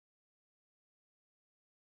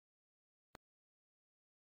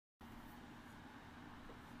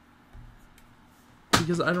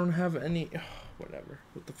because I don't have any. Whatever.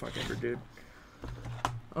 What the fuck ever, dude.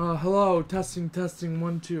 Hello. Testing.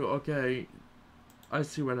 1, 2. Okay. I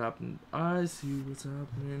see what happened. I see what's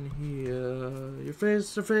happening here. You're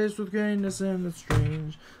face to face with greatness and it's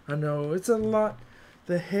strange. I know it's a lot.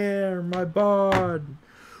 The hair, my bod.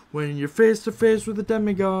 When you're face to face with a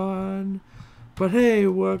demigod. But hey,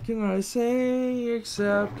 what can I say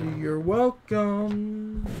except you're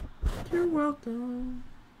welcome. You're welcome.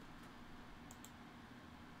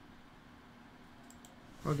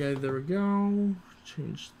 Okay, there we go.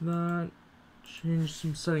 Change that. Change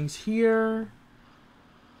some settings here.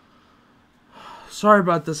 Sorry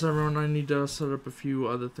about this, everyone. I need to set up a few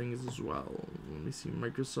other things as well. Let me see.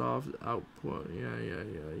 Microsoft output.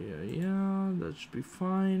 Yeah. That should be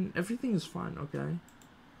fine. Everything is fine. Okay.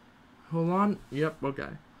 Hold on. Yep. Okay.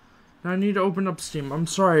 Now I need to open up Steam. I'm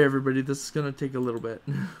sorry, everybody. This is gonna take a little bit.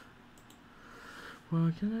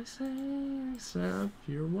 What can I say except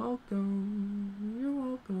you're welcome. You're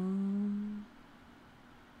welcome.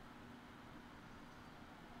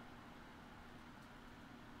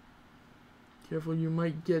 Careful, you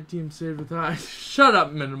might get team saved with that. Shut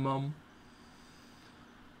up, minimum.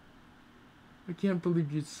 I can't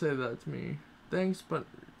believe you'd say that to me. Thanks, but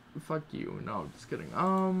fuck you. No, just kidding.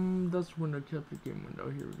 That's window capture game window.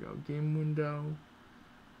 Here we go. Game window.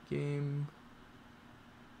 Game.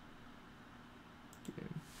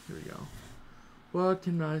 Here we go. What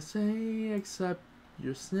can I say except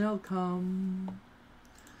your snail cum?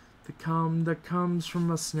 The cum that comes from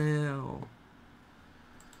a snail.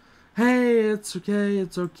 Hey, it's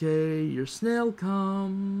okay, your snail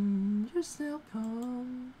cum, your snail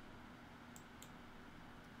cum.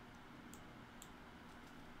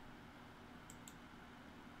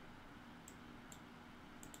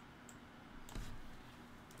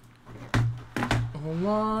 Hold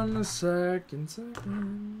on a second.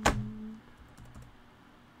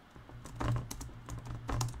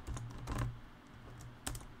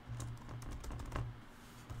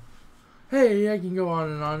 Hey, I can go on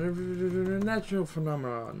and on. Natural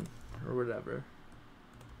phenomenon. Or whatever.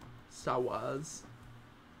 Star Wars.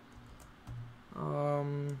 Oh,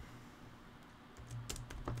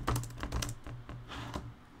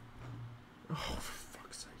 for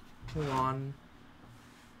fuck's sake. Hold on.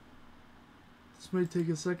 This might take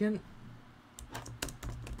a second.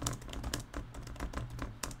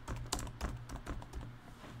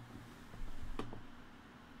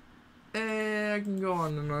 I can go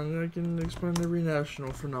on and on. I can explain every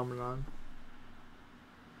national phenomenon.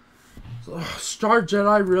 So, Star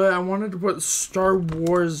Jedi, really? I wanted to put Star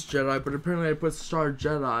Wars Jedi, but apparently I put Star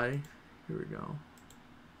Jedi. Here we go.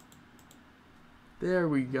 There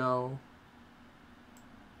we go.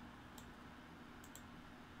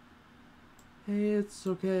 Hey, it's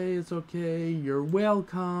okay, you're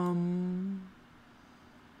welcome.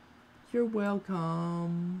 You're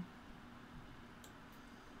welcome.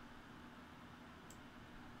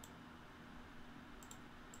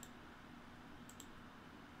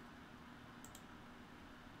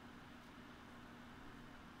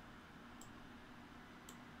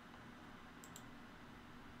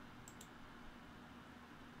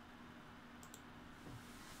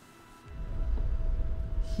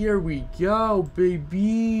 Here we go,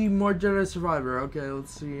 baby. More Jedi Survivor. Okay,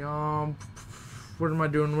 let's see. What am I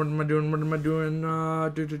doing?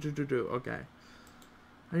 Okay.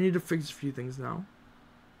 I need to fix a few things now.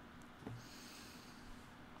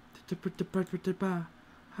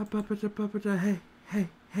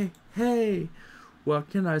 Hey. What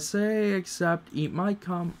can I say except eat my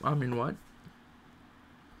cum? I mean, what?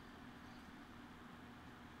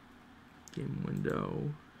 Game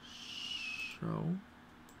window. Show.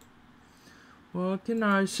 What can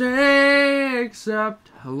I say except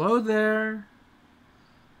hello there?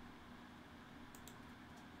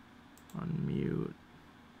 Unmute.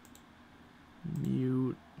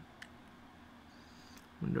 Mute.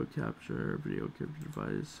 Window capture. Video capture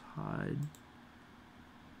device. Hide.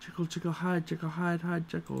 Chickle, hide. Chickle, hide.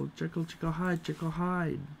 Chickle,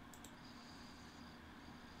 hide.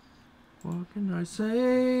 What can I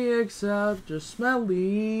say except you're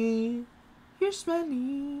smelly? You're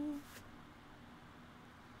smelly.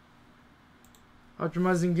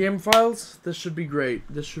 Optimizing game files. This should be great.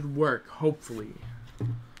 This should work, hopefully.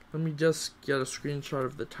 Let me just get a screenshot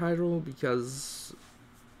of the title because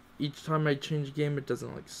each time I change game it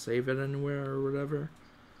doesn't like save it anywhere or whatever.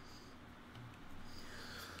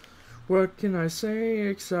 What can I say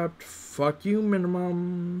except fuck you,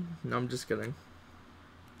 minimum? No, I'm just kidding.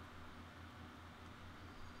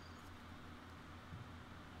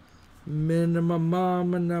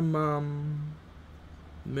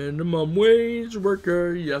 Minimum wage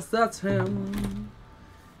worker, yes, that's him.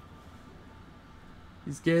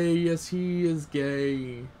 He's gay, yes he is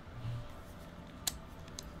gay.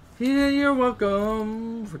 Yeah, you're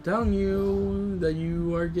welcome for telling you that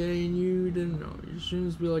you are gay and you didn't know. Your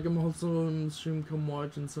streams be like, I'm a wholesome stream, come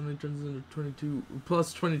watch, and suddenly turns into 22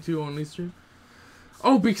 plus 22 only stream.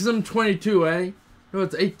 Oh, because I'm 22, eh? No,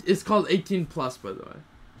 it's called 18 plus, by the way.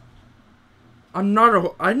 I'm not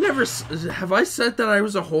a. I never have I said that I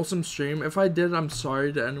was a wholesome stream. If I did, I'm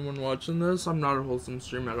sorry to anyone watching this. I'm not a wholesome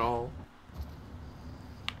stream at all.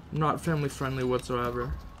 I'm not family friendly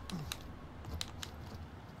whatsoever.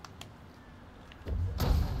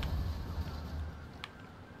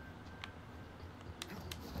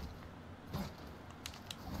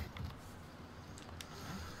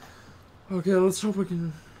 Okay, let's hope we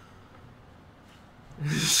can.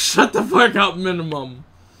 Shut the fuck up, minimum.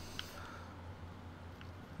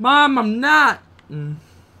 Mom, I'm not.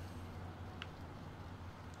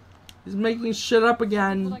 He's making shit up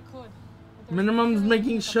again. Minimum's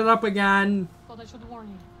making shit up again. Thought I should warn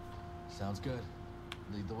you. Sounds good.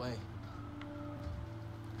 Lead the way.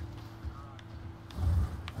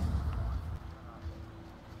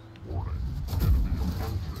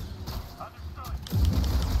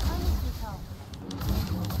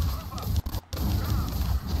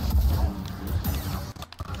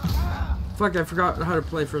 Fuck, I forgot how to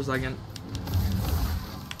play for a second.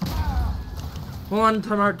 Hold on,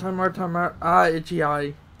 time out. Ah, itchy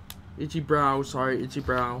eye. Itchy brow, sorry, itchy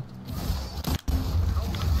brow.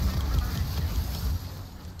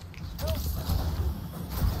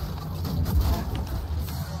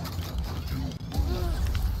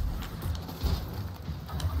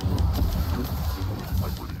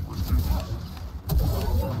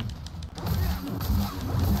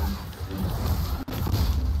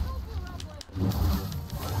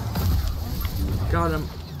 Got him.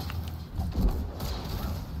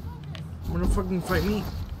 Wanna fucking fight me?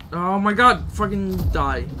 Oh my god, fucking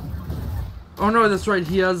die. Oh no, that's right,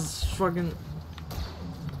 he has fucking...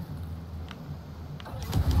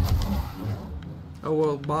 Oh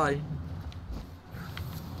well, bye. Did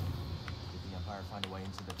the Empire find a way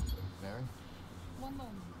into the Varen? One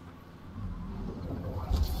moment.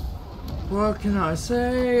 What can I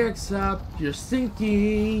say except you're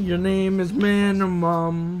stinky, your name is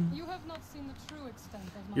Minimum. You have not seen the true extent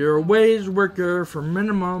of my You're a power. wage worker for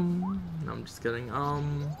Minimum. No, I'm just kidding.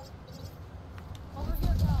 Over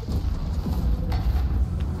here, Cal.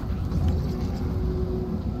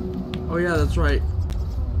 Oh yeah, that's right. Went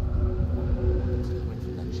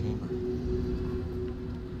from that chamber.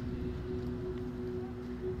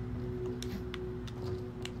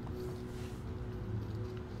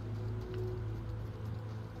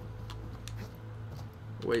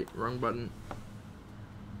 Wait, wrong button.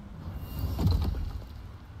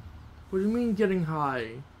 What do you mean getting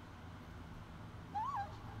high?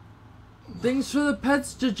 Thanks for the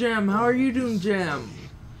pets to Jam. How are you doing, Jam?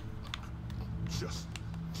 Just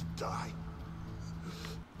die.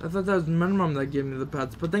 I thought that was Minimum that gave me the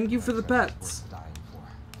pets, but thank you for the pets. Worth dying for.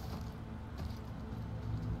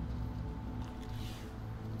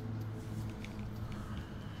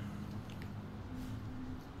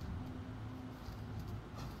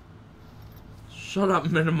 Shut up,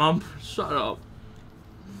 Minimum. Shut up.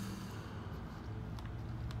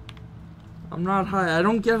 I'm not high. I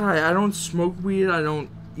don't get high. I don't smoke weed. I don't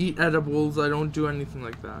eat edibles. I don't do anything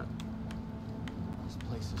like that. This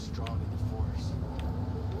place is strong in the Force.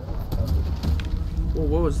 Whoa,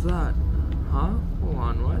 what was that? Huh? Hold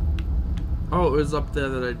on, what? Oh, it was up there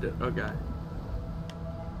that I did. Okay.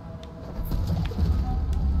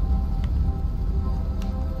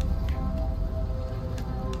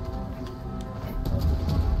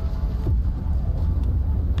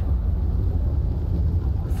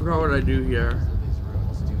 I forgot what I do here. So these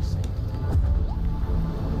ruins do seem.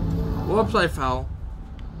 Whoops, I fell.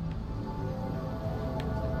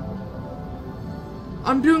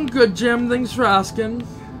 I'm doing good, Jim. Thanks for asking.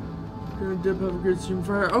 Gonna dip, have a good stream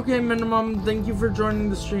fire. Okay, Minimum, thank you for joining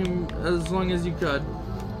the stream as long as you could.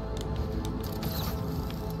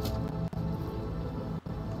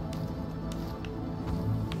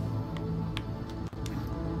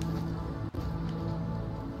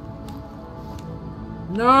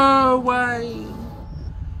 No way!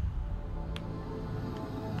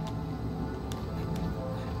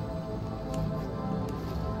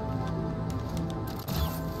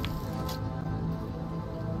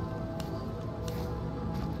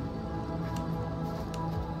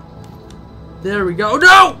 There we go.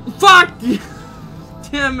 No! Fuck!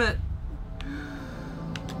 Damn it.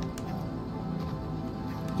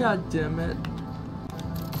 God damn it.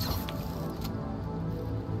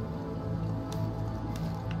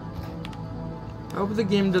 hope the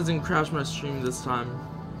game doesn't crash my stream this time.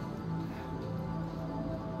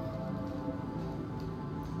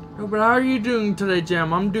 No, but how are you doing today,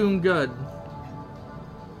 Jam? I'm doing good.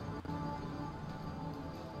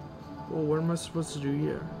 Well, what am I supposed to do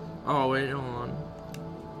here? Oh, wait, hold on.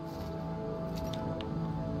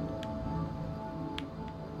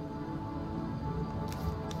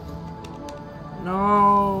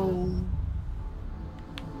 No.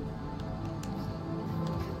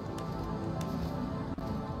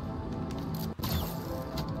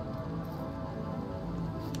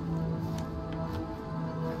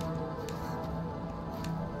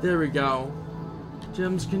 There we go.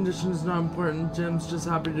 Jim's condition is not important. Jim's just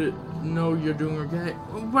happy to know you're doing okay.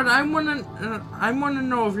 But I wanna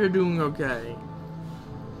know if you're doing okay.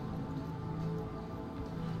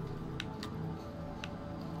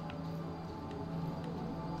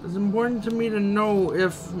 It's important to me to know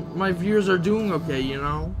if my viewers are doing okay, you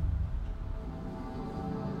know?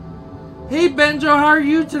 Hey Benjo, how are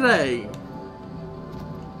you today?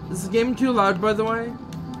 Is the game too loud, by the way?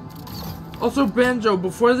 Also, Banjo,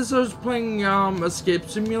 before this I was playing Escape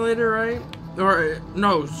Simulator, right? Or,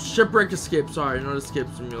 no, Shipwreck Escape, sorry, not Escape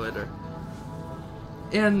Simulator.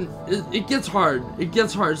 And it gets hard. It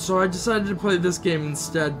gets hard, so I decided to play this game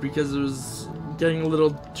instead because it was getting a little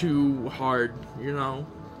too hard, you know?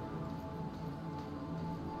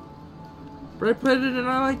 But I played it and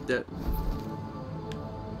I liked it.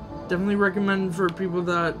 Definitely recommend for people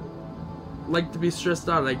that like to be stressed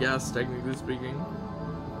out, I guess, technically speaking.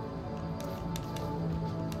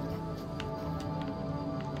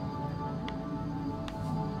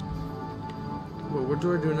 Well, what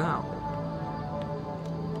do I do now?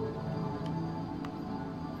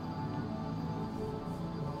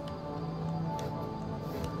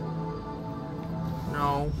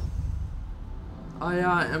 No.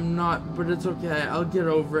 I am not, but it's okay. I'll get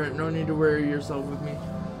over it. No need to worry yourself with me.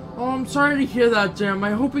 Oh, I'm sorry to hear that, Jam.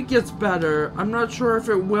 I hope it gets better. I'm not sure if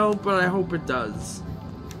it will, but I hope it does.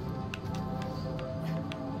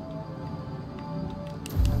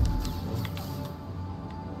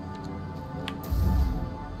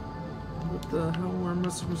 What the hell? Where am I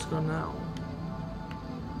supposed to go now?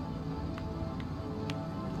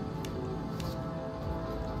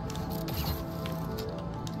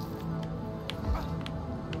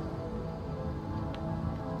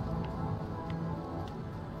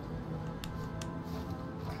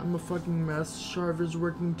 I'm a fucking mess. Sharv is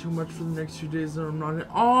working too much for the next few days and I'm not in.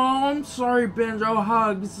 Oh, I'm sorry, Banjo.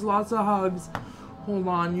 Hugs. Lots of hugs. Hold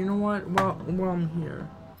on. You know what? While I'm here.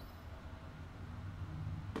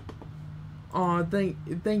 Oh,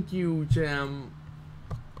 thank you, Jam.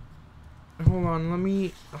 Hold on. Let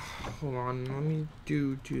me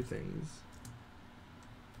do two things.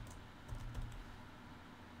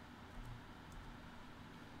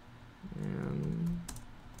 And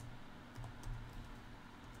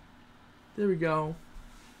there we go.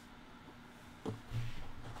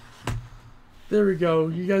 There we go.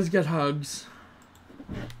 You guys get hugs.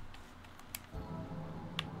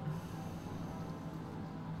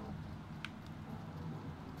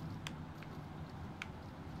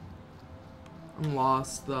 I'm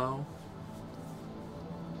lost, though.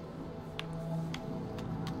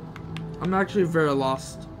 I'm actually very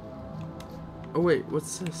lost. Oh, wait.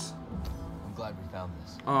 What's this? I'm glad we found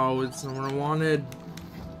this. Oh, it's not what I wanted.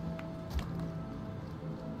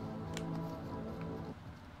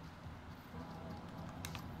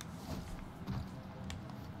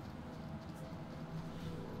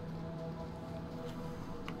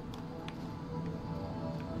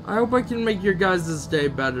 I hope I can make your guys' day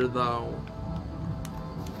better, though.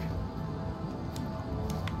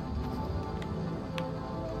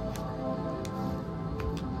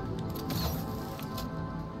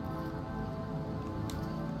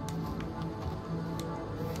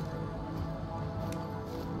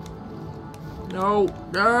 No,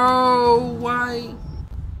 no, why?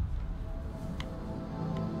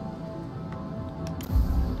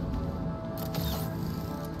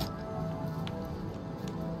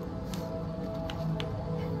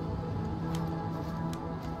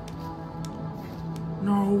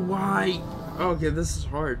 No, why? Okay, this is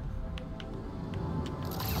hard.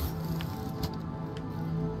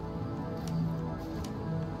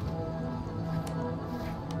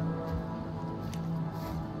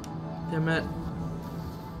 Damn it.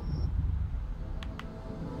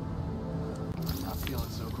 Not feeling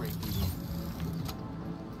so great, BB.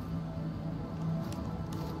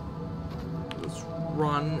 Let's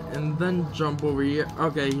run and then jump over here.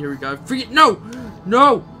 Okay, here we go. Forget. No!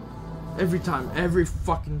 No! Every time. Every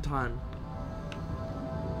fucking time.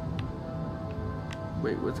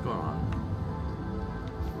 Wait, what's going on?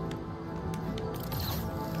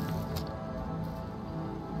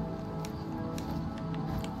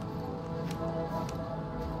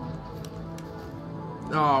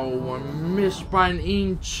 Oh, I missed by an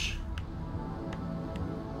inch.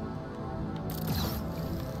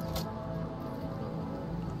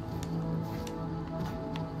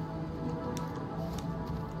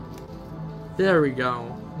 There we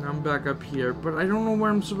go. Now I'm back up here, but I don't know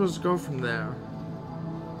where I'm supposed to go from there.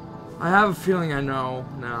 I have a feeling I know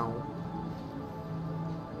now.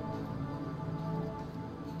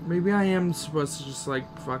 Maybe I am supposed to just like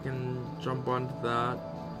fucking jump onto that.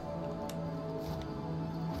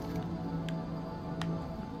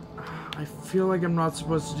 I feel like I'm not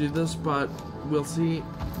supposed to do this, but we'll see.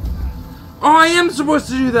 Oh, I am supposed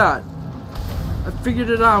to do that! I figured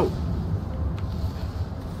it out.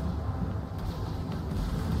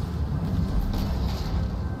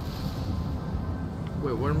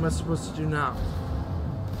 Wait, what am I supposed to do now?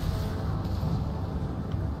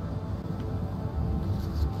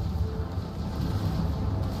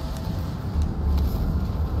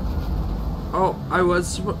 Oh, I was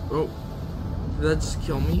supposed. Oh, did that just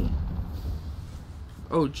kill me?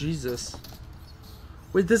 Oh, Jesus.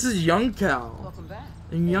 Wait, this is young Cal. Welcome back.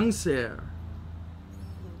 And young Sarah.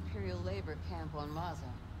 The Imperial labor camp on Maza.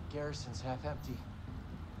 Garrison's half empty.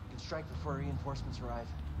 You can strike before reinforcements arrive.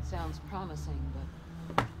 Sounds promising,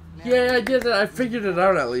 but... Yeah, I did it. I figured it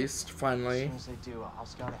out at least, As finally. soon as they do, I'll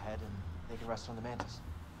scout ahead and they can rest on the Mantis.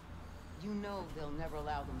 You know they'll never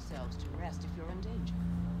allow themselves to rest if you're in danger.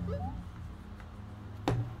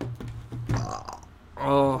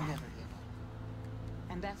 Oh. Never give up.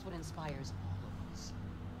 And that's what inspires all of us.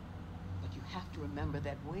 But you have to remember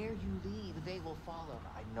that where you lead, they will follow.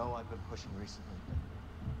 I know I've been pushing recently, but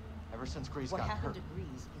ever since Grease What got happened hurt... to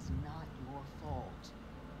Grease is not your fault.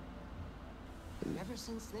 Ever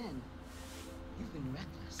since then, you've been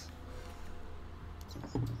reckless.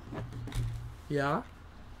 Yeah?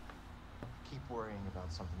 Keep worrying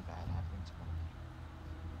about something bad happening to me.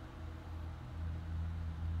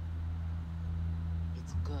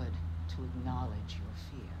 It's good to acknowledge your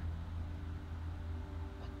fear.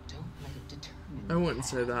 But don't let it determine I your wouldn't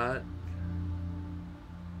say path. that.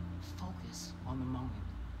 Focus on the moment.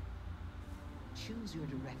 Choose your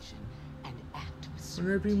direction and act with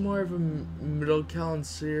Wouldn't it be certainty. more of a middle Cal and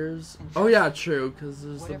Sears? Oh yeah, true, because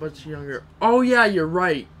there's a bunch of younger... Oh yeah, you're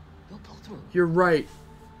right. You'll pull through. You're right.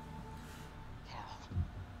 Cal.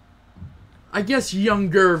 I guess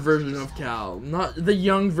younger version of Cal. Not the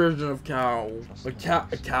young version of Cal.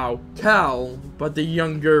 Cal, but the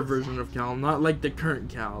younger version of Cal. Not like the current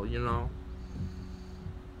Cal, you know?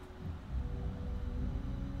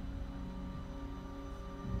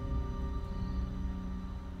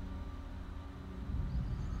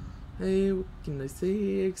 Hey, what can I say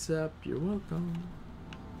except you're welcome?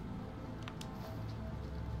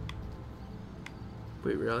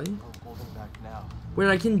 Wait, really? Go holding back now. Wait,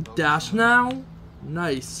 I can dash now?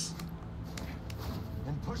 Nice.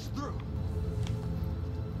 And push through.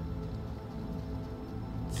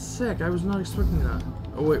 Sick, I was not expecting that.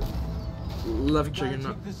 Oh wait, left Gotta trigger,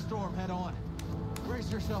 no. take this storm head on.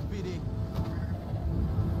 Brace yourself, BD.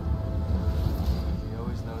 He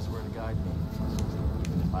always knows where to guide me,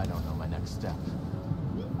 even if I don't know my next step.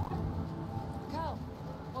 Cal,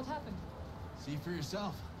 what happened? See for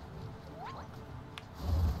yourself.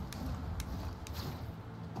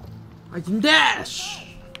 I can dash!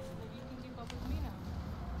 Maybe you can keep up with me now.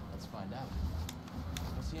 Let's find out.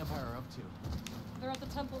 What's the Empire up to? They're at the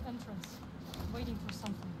temple entrance, waiting for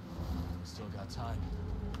something. We still got time.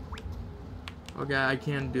 Okay, I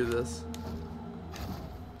can do this.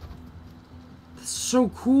 That's so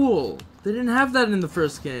cool! They didn't have that in the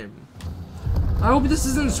first game. I hope this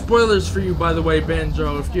isn't spoilers for you, by the way,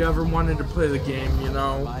 Banjo, if you ever wanted to play the game, you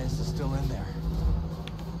know? Bias is still in there.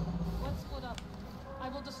 Let's split up. I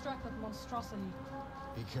will distract that monstrosity.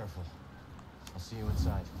 Be careful. I'll see you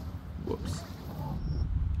inside. Whoops.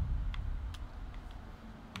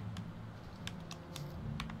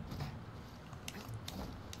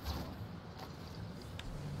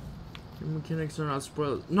 Your mechanics are not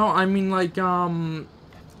spoiled. No, I mean like, I'm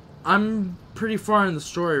pretty far in the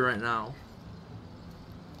story right now.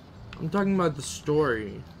 I'm talking about the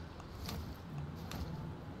story.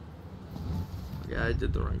 Yeah, I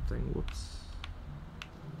did the wrong thing. Whoops.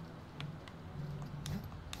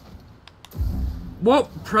 Whoa!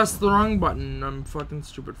 Press the wrong button. I'm fucking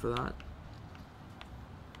stupid for that.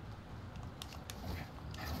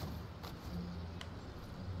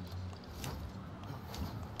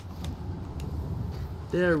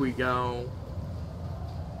 There we go.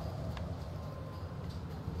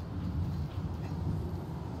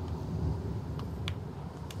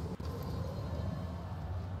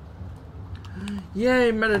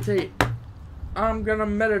 Yay, meditate. I'm gonna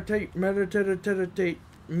meditate.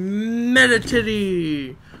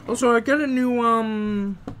 Meditity. Also, I got a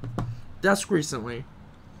new desk recently.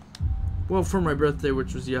 Well, for my birthday,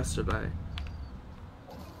 which was yesterday.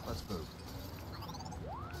 Let's move.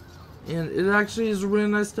 And it actually is a really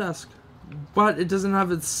nice desk. But it doesn't have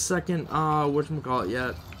its second, whatchamacallit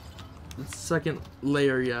yet. Its second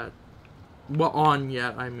layer yet. Well, on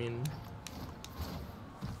yet, I mean.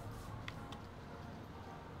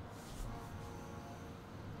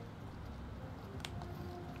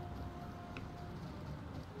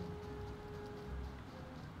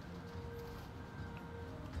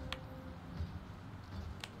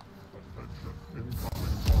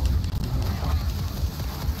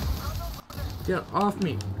 Get off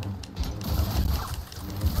me.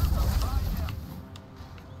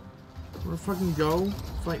 Wanna fucking go?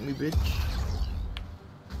 Fight me, bitch.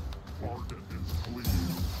 Target is clear.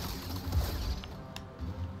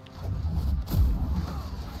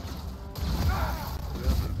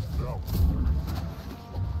 Damage dealt.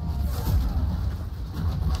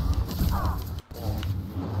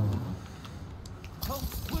 Help,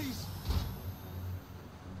 please.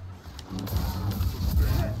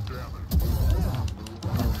 Sustaining damage.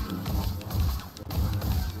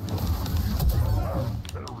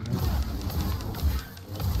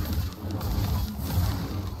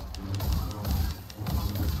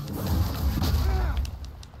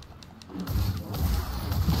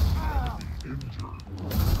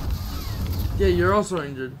 Yeah, you're also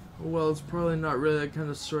injured. Well, it's probably not really that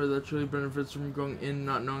kind of story that truly benefits from going in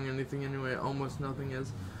not knowing anything anyway. Almost nothing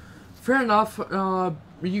is. Fair enough.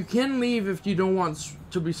 You can leave if you don't want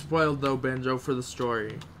to be spoiled, though, Banjo, for the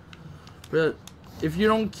story. But if you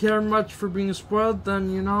don't care much for being spoiled,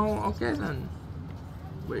 then, you know, okay then.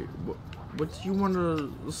 Wait, what do you want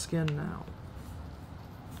to scan now?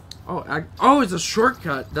 Oh, oh, it's a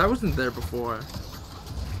shortcut. That wasn't there before.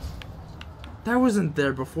 That wasn't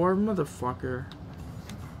there before, motherfucker.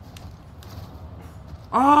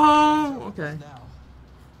 Oh, okay. Now.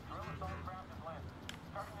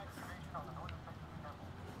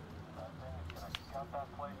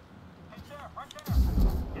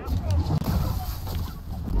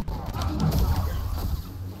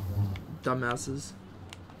 Dumbasses.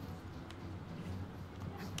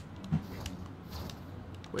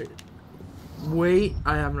 Wait,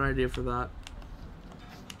 I have an idea for that.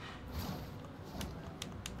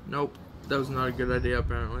 Nope, that was not a good idea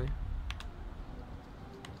apparently.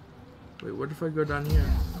 Wait, what if I go down here?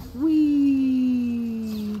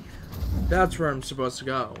 Whee! That's where I'm supposed to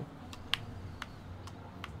go.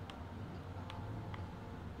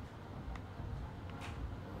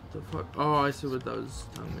 The fuck? Oh, I see what that was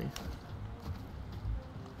telling me.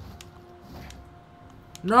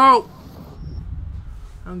 No!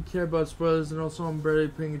 I don't care about spoilers, and also I'm barely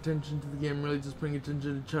paying attention to the game, really just paying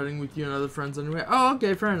attention to chatting with you and other friends anyway. Oh,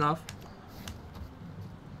 okay, fair enough.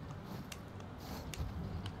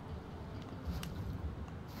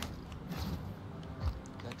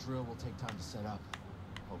 That drill will take time to set up.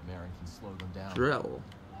 Hope Marin can slow them down. Drill?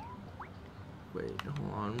 Wait,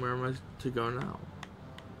 hold on, where am I to go now?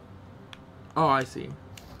 Oh, I see.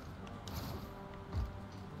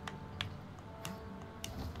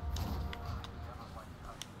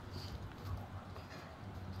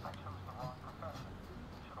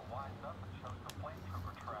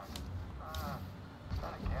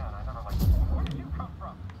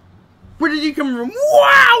 Where did he come from?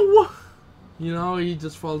 Wow! You know, he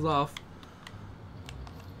just falls off.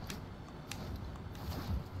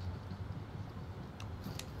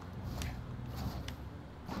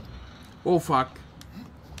 Oh fuck.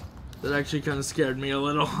 That actually kind of scared me a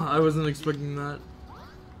little. I wasn't expecting that.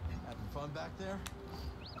 Having fun back there?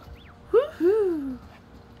 Woohoo!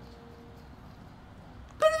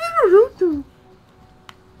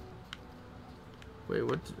 Wait,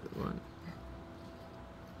 what?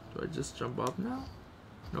 Do I just jump up now?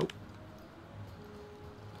 Nope.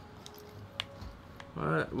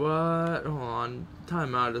 What? Hold on.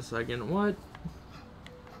 Time out a second. What?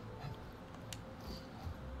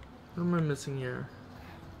 What am I missing here?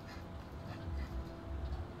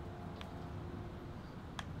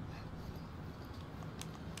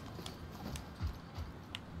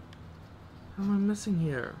 What am I missing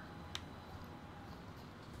here?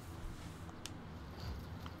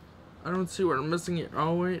 I don't see what I'm missing here.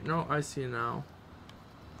 Oh wait, no, I see now.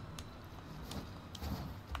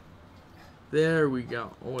 There we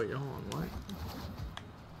go. Oh wait, hold on, what?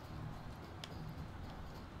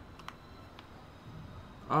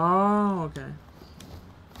 Oh, okay.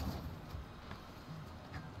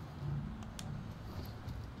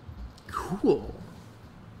 Cool.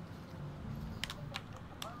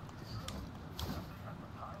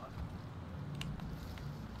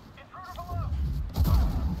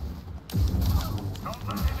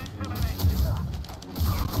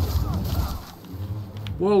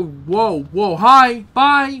 Whoa, whoa, whoa, hi,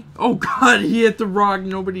 bye! Oh god, he hit the rock.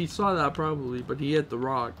 Nobody saw that probably, but he hit the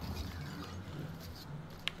rock.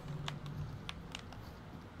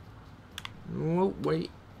 Oh,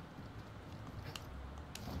 wait.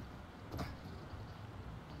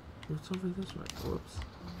 What's over this way? Whoops.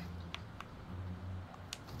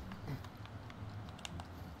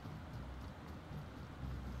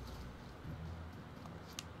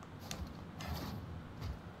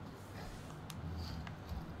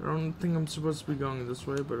 I don't think I'm supposed to be going this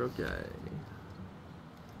way, but okay.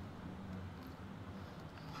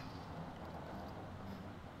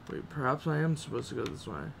 Wait, perhaps I am supposed to go this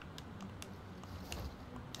way.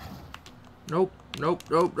 Nope, nope,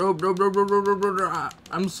 nope, nope, nope, nope, nope, nope, nope, nope.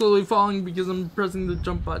 I'm slowly falling because I'm pressing the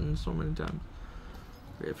jump button so many times.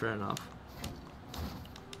 Okay, fair enough.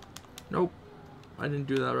 Nope, I didn't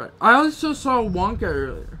do that right. I also saw Wonka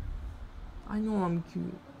earlier. I know I'm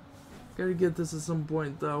cute. Gotta get this at some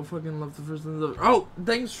point though. Fucking love the first one. Oh,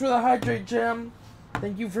 thanks for the hydrate, Jam.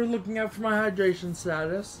 Thank you for looking out for my hydration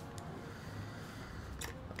status.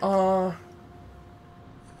 I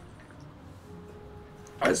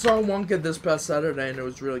saw Wonka this past Saturday and it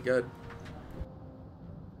was really good.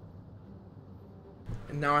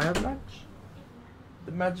 And now I have lunch.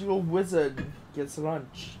 The magical wizard gets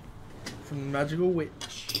lunch from the magical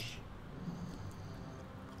witch.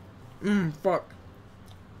 Fuck.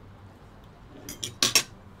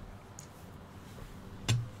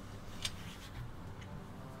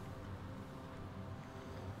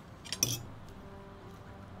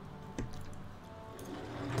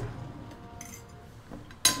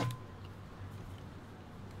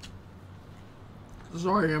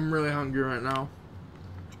 Sorry, I'm really hungry right now.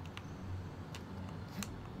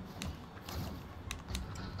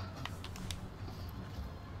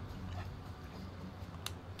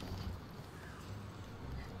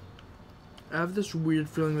 I have this weird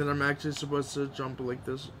feeling that I'm actually supposed to jump like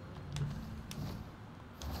this.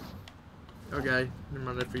 Okay, never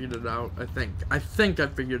mind, I figured it out. I think I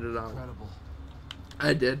figured it out. Incredible.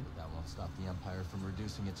 I did. That won't stop the Empire from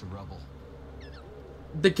reducing it to rubble.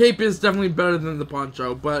 The cape is definitely better than the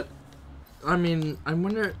poncho, but I mean, I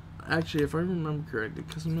wonder actually if I remember correctly,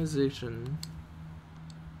 customization.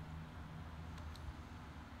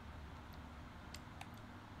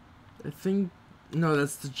 I think no,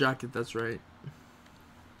 that's the jacket, that's right.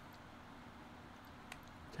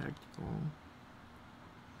 Tactical.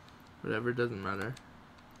 Whatever, doesn't matter.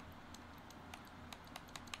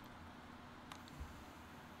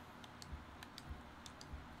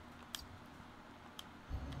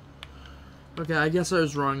 Okay, I guess I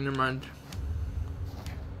was wrong, never mind.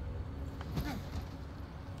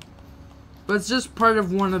 But it's just part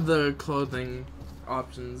of one of the clothing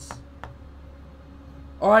options.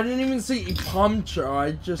 Oh, I didn't even see poncho.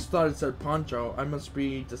 I just thought it said poncho. I must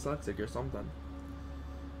be dyslexic or something.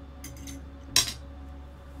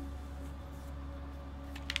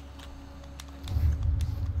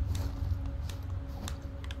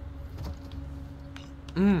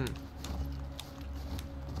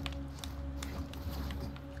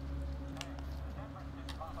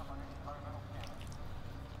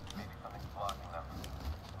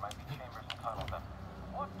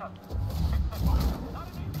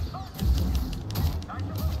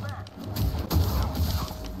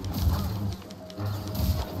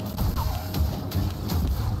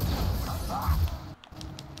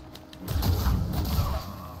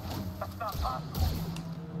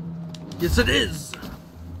 Yes, it is.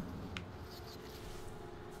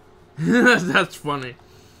 That's funny.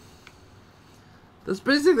 That's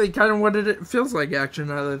basically kind of what it feels like, actually,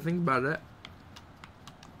 now that I think about it.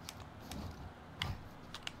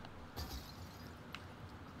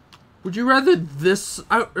 Would you rather this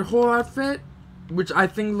whole outfit, which I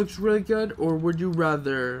think looks really good, or would you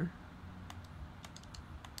rather...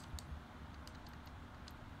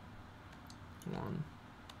 Come on.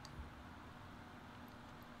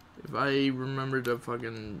 If I remember to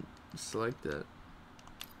fucking select it.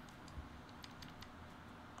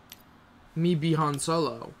 Me be Han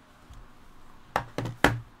Solo.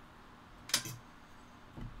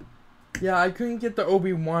 Yeah, I couldn't get the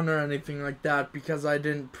Obi-Wan or anything like that because I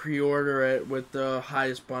didn't pre-order it with the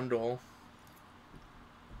highest bundle.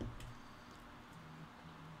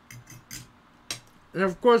 And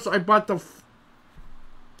of course I bought the...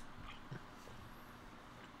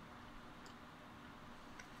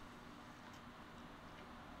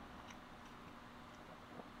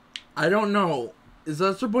 I don't know. Is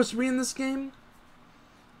that supposed to be in this game?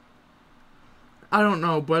 I don't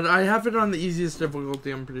know, but I have it on the easiest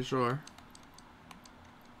difficulty, I'm pretty sure.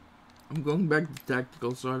 I'm going back to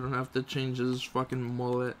tactical so I don't have to change his fucking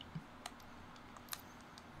mullet.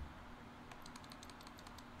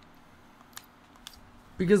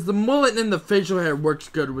 Because the mullet and the facial hair works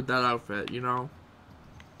good with that outfit, you know?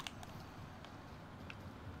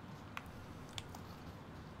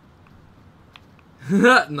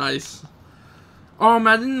 Nice. Oh,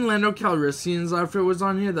 imagine Lando Calrissian's outfit was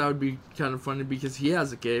on here. That would be kind of funny because he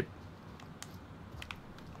has a cape.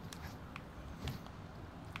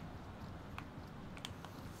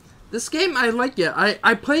 This game, I like it.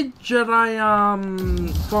 I played Jedi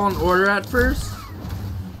Fallen Order at first.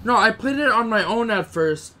 No, I played it on my own at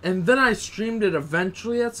first, and then I streamed it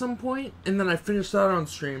eventually at some point, and then I finished that on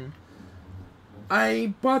stream.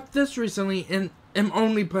 I bought this recently and am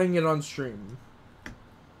only playing it on stream.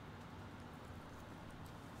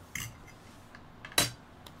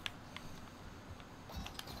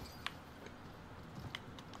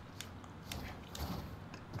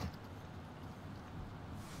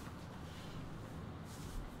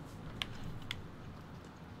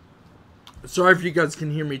 Sorry if you guys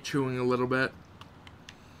can hear me chewing a little bit.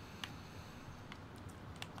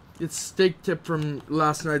 It's steak tip from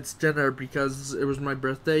last night's dinner because it was my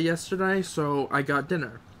birthday yesterday, so I got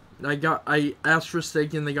dinner. I asked for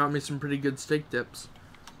steak and they got me some pretty good steak tips.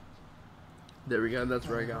 There we go, that's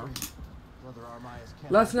where I got them.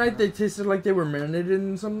 Last night they tasted like they were marinated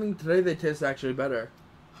in something. Today they taste actually better.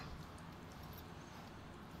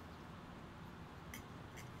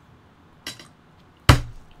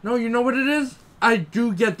 No, you know what it is? I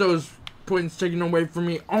do get those points taken away from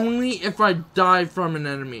me only if I die from an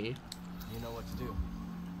enemy. You know what to do.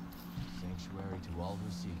 Sanctuary to all who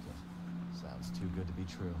seek it. Sounds too good to be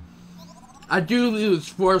true. I do lose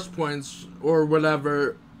force points or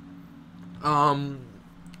whatever.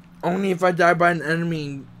 Only if I die by an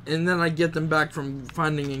enemy, and then I get them back from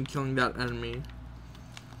finding and killing that enemy.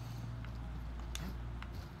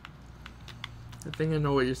 I think I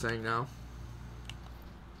know what you're saying now.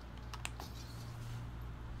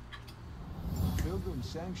 Pilgrim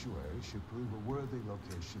Sanctuary should prove a worthy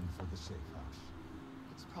location for the safe house.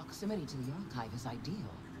 Its proximity to the archive is ideal.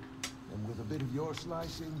 And with a bit of your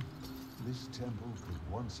slicing, this temple could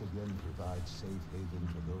once again provide safe haven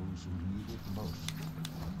for those who need it most.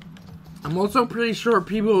 I'm also pretty sure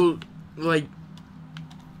people, like,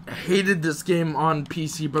 hated this game on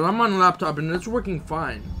PC, but I'm on laptop and it's working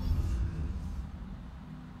fine.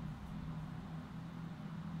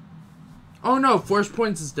 Oh no, force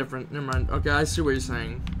points is different. Never mind. Okay, I see what you're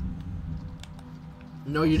saying.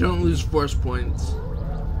 No, you don't lose force points.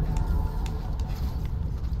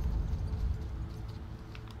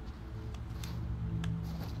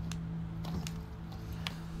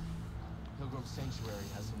 Pilgrim Sanctuary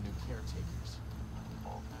has some new caretakers.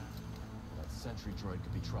 That sentry droid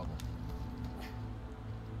could be trouble.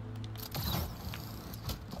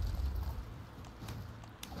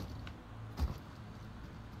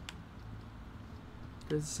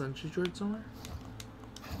 There's a sentry droid somewhere?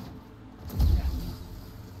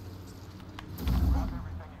 Grab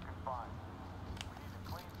everything you can find. We need a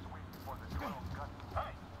clean sweep before the drone's cut.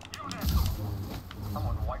 Hey, unit!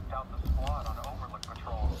 Someone wiped out the squad on Overlook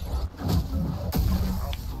Patrol.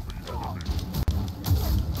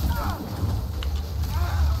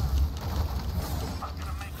 I'm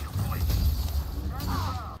gonna make you bleed.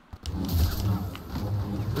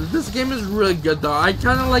 This game is really good though. I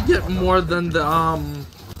kind of like it more than the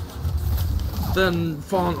than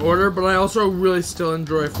Fallen Order, but I also really still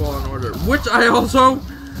enjoy Fallen Order, which I also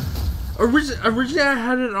originally I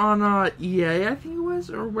had it on EA, I think it was,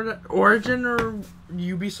 or what, Origin or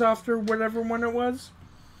Ubisoft or whatever one it was.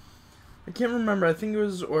 I can't remember. I think it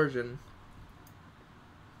was Origin.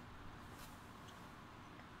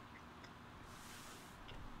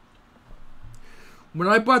 When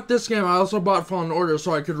I bought this game, I also bought Fallen Order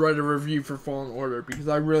so I could write a review for Fallen Order because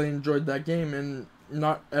I really enjoyed that game, and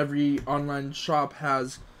not every online shop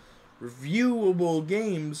has reviewable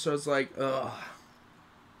games, so it's like, ugh.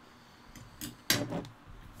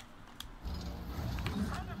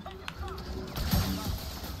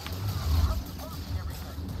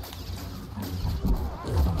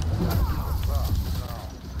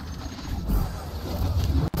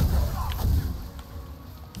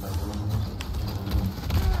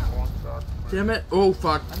 Damn it. Oh,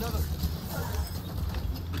 fuck.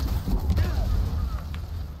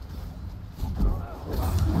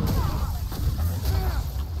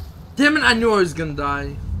 Damn it, I knew I was gonna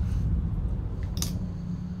die.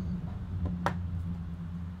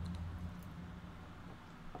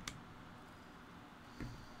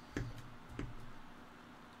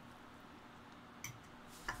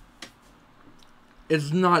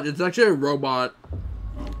 It's not. It's actually a robot.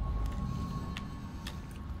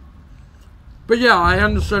 But yeah, I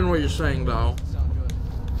understand what you're saying, though. Sound good.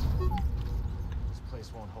 This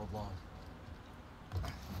place won't hold long.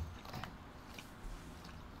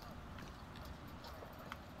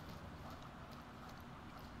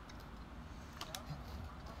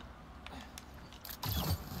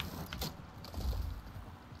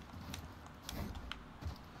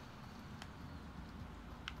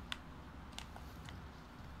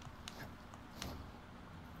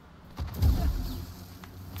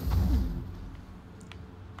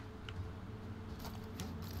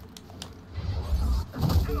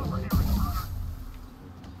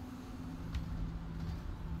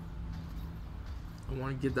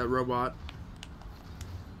 want to get that robot.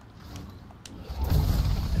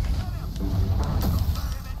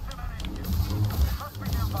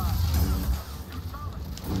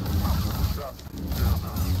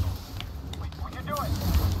 We can do it.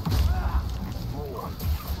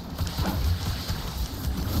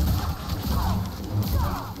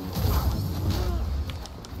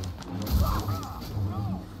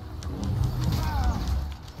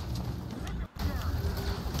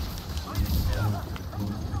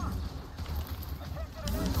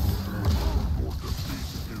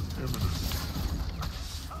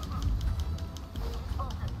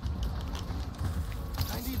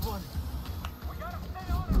 I need one. We gotta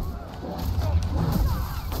stay on him.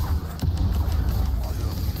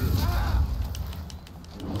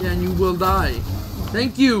 Yeah, and you will die.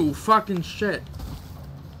 Thank you, fucking shit.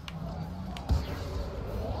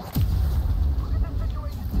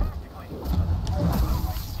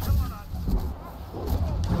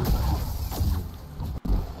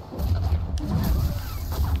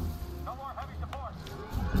 No more heavy support.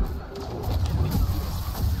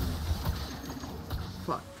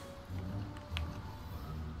 Fuck.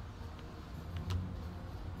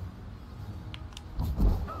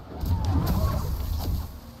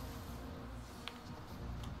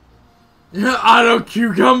 Auto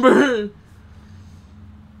cucumber.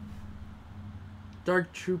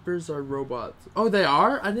 Dark troopers are robots. Oh, they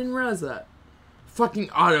are? I didn't realize that. Fucking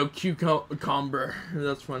auto cucumber.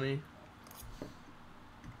 That's funny.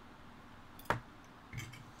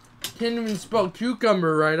 Can't even spell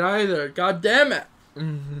cucumber right either. God damn it.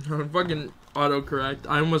 Fucking autocorrect.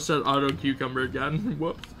 I almost said auto cucumber again.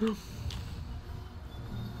 Whoops.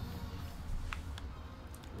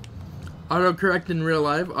 Autocorrect in real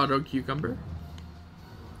life. Auto cucumber.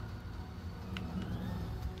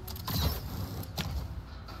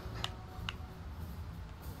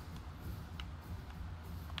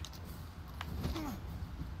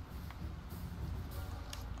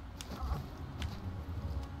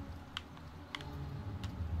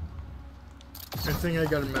 I think I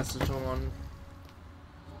got a message on.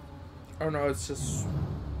 Oh no, it's just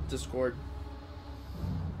Discord.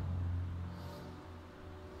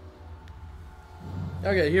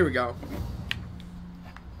 Okay, here we go.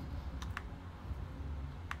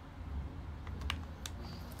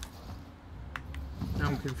 Now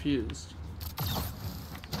I'm confused.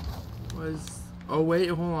 Oh wait,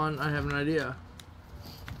 hold on, I have an idea.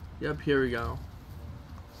 Yep, here we go.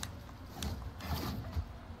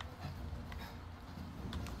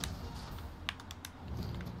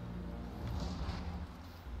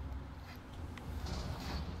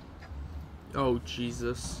 Oh,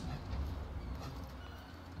 Jesus.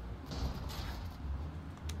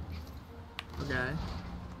 Okay.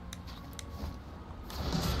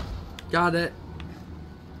 Got it.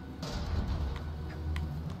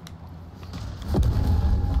 I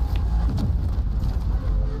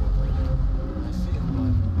see him,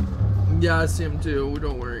 bud. Yeah, I see him too.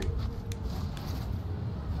 Don't worry.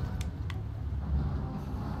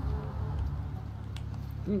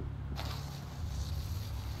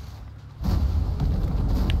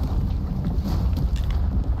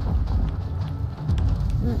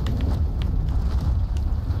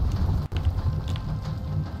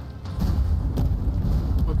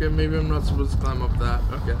 Okay, maybe I'm not supposed to climb up that.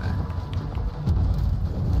 Okay.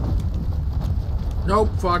 Nope,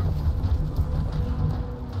 fuck.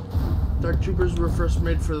 Dark Troopers were first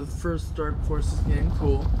made for the first Dark Forces game.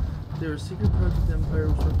 Cool. They were a secret project the Empire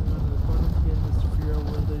was working on the quantum game to figure out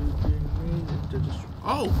where they were being made and to destroy.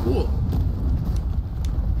 Oh, cool.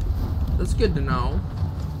 That's good to know.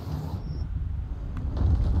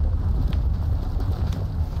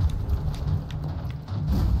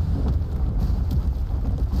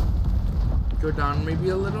 Go down maybe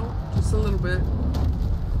a little? Just a little bit.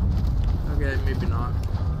 Okay, maybe not.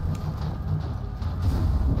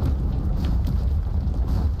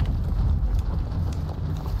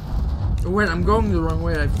 Oh wait, I'm going the wrong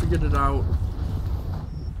way. I figured it out.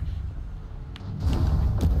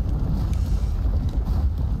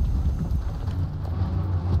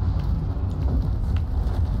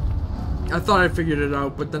 I thought I figured it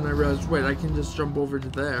out, but then I realized, wait, I can just jump over to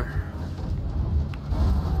there.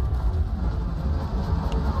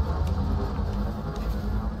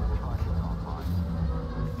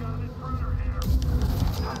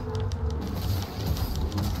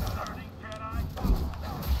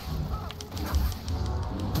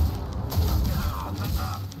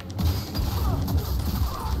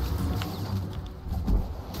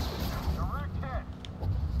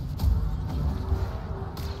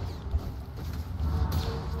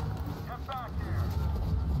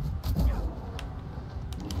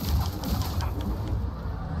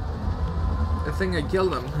 I think I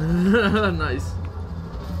killed him. Nice.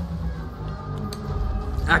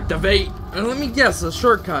 Activate. And let me guess, a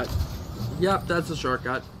shortcut. Yep, that's a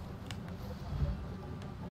shortcut.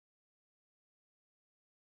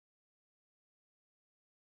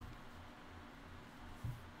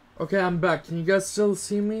 Okay, I'm back. Can you guys still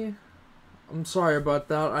see me? I'm sorry about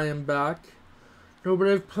that. I am back. No, but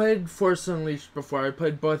I've played Force Unleashed before. I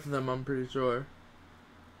played both of them, I'm pretty sure.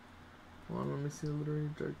 Hold on, let me see. Literary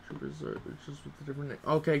Dark Troopers are just with a different name.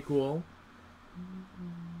 Okay, cool.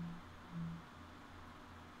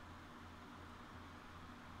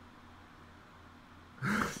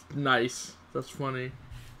 Nice. That's funny.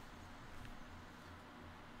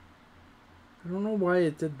 I don't know why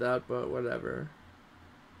it did that, but whatever.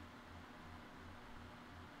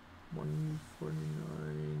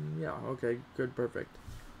 149. Yeah, okay, good, perfect.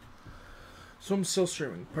 So I'm still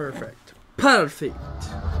streaming. Perfect. Perfect.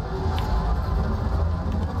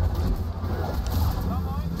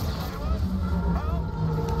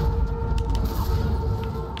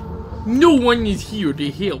 No one is here to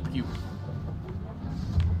help you.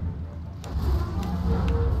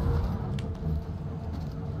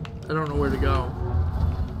 I don't know where to go.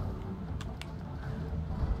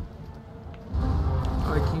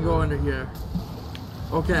 I can go under here.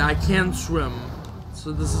 Okay, I can swim.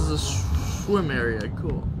 So this is a swim area.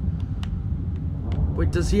 Cool.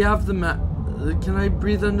 Wait, does he have the map? Can I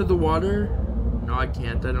breathe under the water? No, I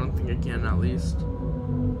can't. I don't think I can, at least.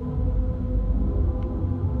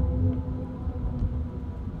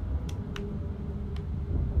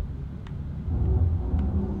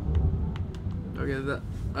 Okay, that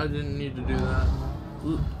I didn't need to do that.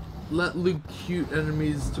 Let Luke shoot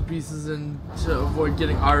enemies to pieces and to avoid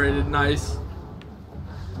getting R-rated. Nice.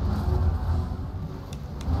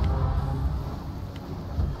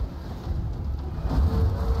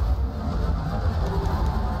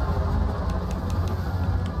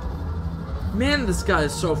 Man, this guy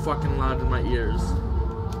is so fucking loud in my ears.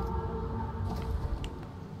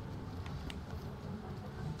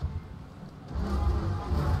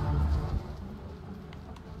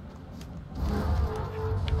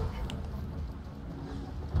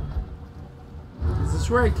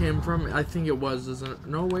 Where I came from, I think it was, isn't it?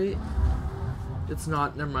 No, wait. It's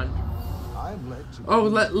not. Never mind. Oh,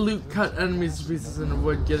 let Luke cut enemies to pieces and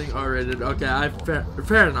avoid getting R-rated. Okay,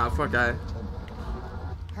 fair enough. Okay.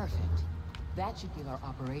 Perfect. That should give our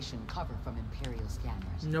operation cover from Imperial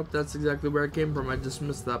scanners. Nope, that's exactly where I came from. I just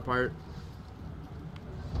missed that part.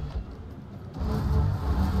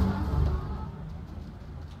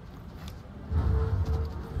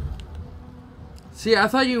 See, I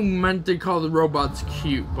thought you meant to call the robots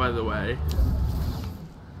cute, by the way.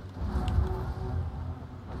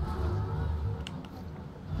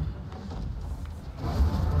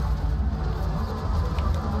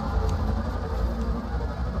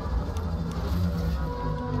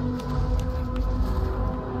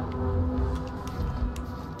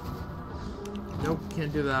 Nope,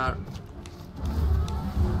 can't do that.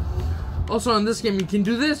 Also, in this game, you can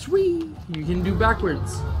do this. Whee! You can do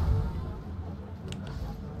backwards.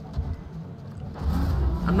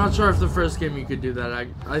 I'm not sure if the first game you could do that.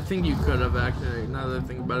 I think you could have, actually, now that I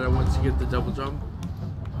think about it, once you get the double jump.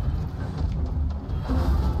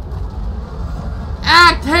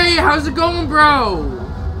 Act! Hey, how's it going, bro?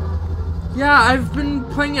 Yeah, I've been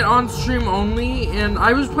playing it on stream only, and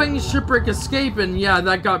I was playing Shipwreck Escape, and yeah,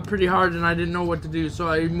 that got pretty hard, and I didn't know what to do, so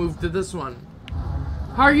I moved to this one.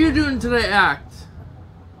 How are you doing today, Act?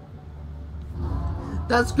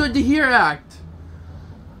 That's good to hear, Act.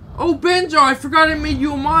 Oh, Banjo, I forgot I made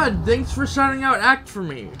you a mod. Thanks for shouting out Act for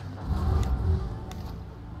me.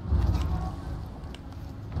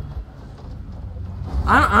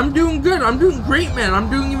 I'm doing good. I'm doing great, man.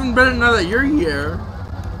 I'm doing even better now that you're here.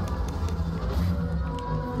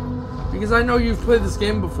 Because I know you've played this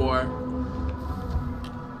game before.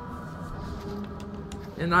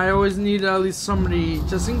 And I always need at least somebody,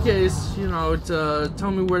 just in case, you know, to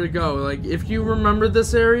tell me where to go. Like, if you remember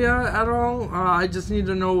this area at all, I just need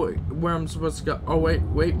to know where I'm supposed to go. Oh, wait,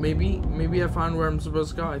 maybe I found where I'm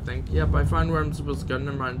supposed to go, I think. Yep, I found where I'm supposed to go,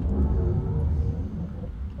 never mind.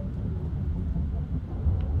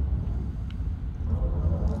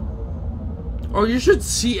 Oh, you should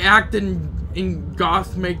see Act in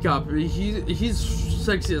goth makeup. He's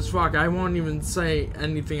sexy as fuck. I won't even say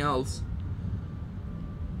anything else.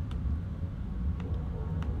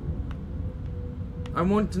 I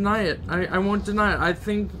won't deny it. I won't deny it. I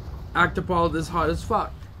think Actopald is hot as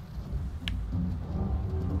fuck.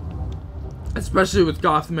 Especially with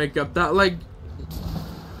goth makeup. That, like...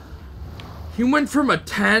 He went from a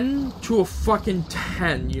 10 to a fucking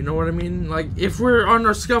 10, you know what I mean? Like, if we're on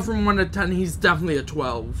our scale from 1 to 10, he's definitely a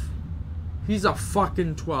 12. He's a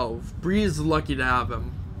fucking 12. Bree is lucky to have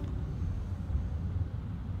him.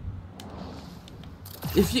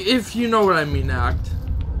 If you know what I mean, Act.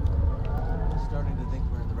 I'm starting to think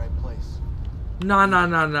we're in the right place. Nah.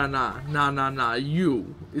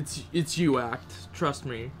 You. It's you, Act. Trust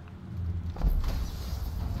me.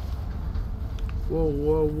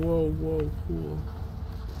 Whoa, cool.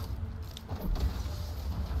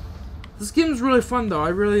 This game's really fun though, I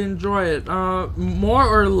really enjoy it. More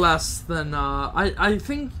or less than, I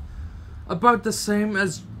think about the same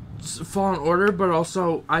as Fallen Order, but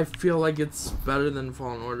also I feel like it's better than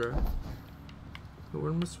Fallen Order. What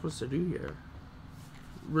am I supposed to do here?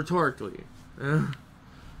 Rhetorically.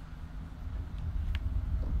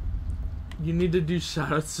 You need to do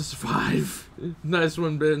shoutouts to survive. Nice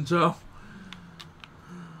one, Banjo.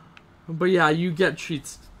 But yeah, you get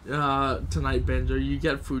treats tonight, Banjo. You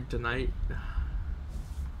get food tonight.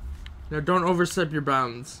 Now, don't overstep your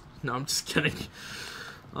bounds. No, I'm just kidding.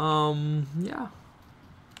 Yeah. I'm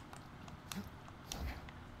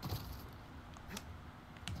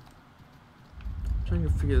trying to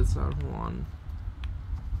figure this out. Hold on.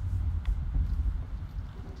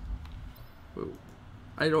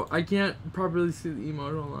 Whoa. I can't properly see the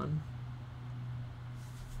emote. Hold on.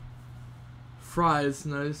 Fries,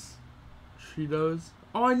 nice. Cheetos.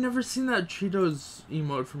 Oh, I never seen that Cheetos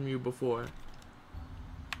emote from you before.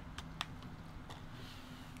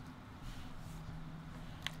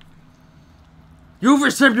 You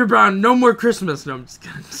overstepped your bound. No more Christmas. No, I'm just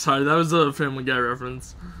kidding. Sorry, that was a Family Guy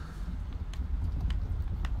reference.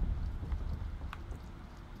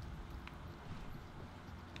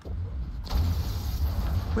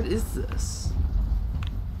 What is this?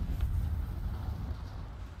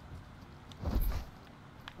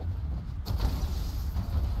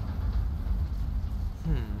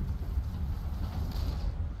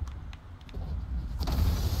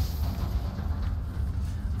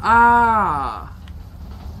 Ah!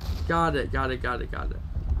 Got it.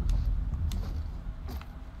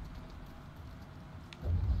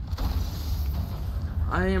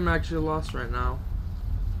 I am actually lost right now.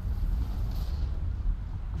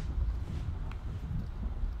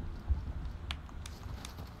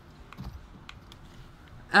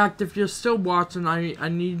 Act, if you're still watching, I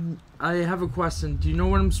have a question. Do you know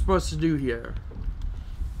what I'm supposed to do here?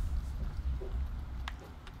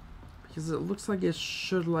 Because it looks like it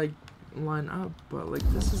should, like, line up, but, like,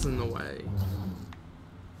 this is in the way.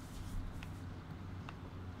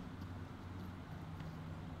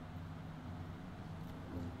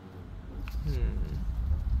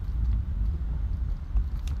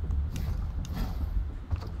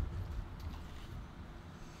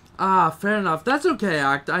 Ah, fair enough. That's okay,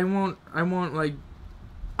 Act. I won't, like,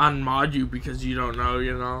 unmod you because you don't know,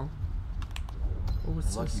 you know? Oh,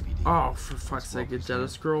 what's this? Oh, for fuck's sake, a Jedi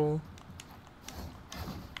scroll.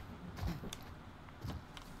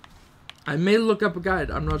 I may look up a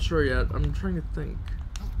guide. I'm not sure yet. I'm trying to think.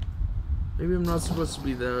 Maybe I'm not supposed to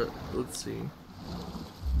be there. Let's see.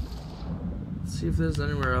 Let's see if there's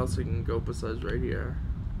anywhere else I can go besides right here.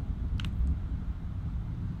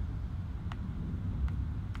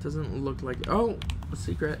 Doesn't look like... Oh! A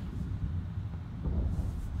secret.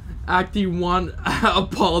 Acty 1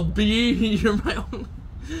 appalled B. You're my only...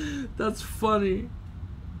 That's funny.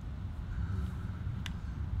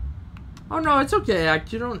 Oh no, it's okay,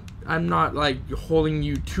 Act. You don't... I'm not, like, holding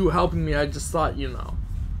you to helping me. I just thought, you know.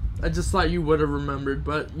 I just thought you would have remembered,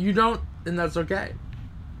 but you don't, and that's okay.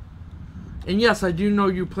 And yes, I do know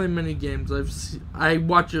you play many games. I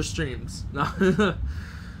watch your streams. No,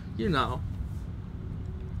 you know.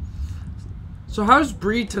 So how's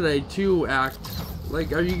Bree today, too, Act?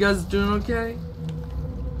 Like, are you guys doing okay?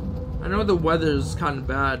 I know the weather's kind of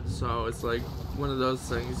bad, so it's like one of those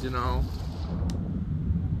things, you know.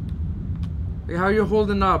 Like, how are you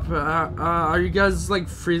holding up? Are you guys, like,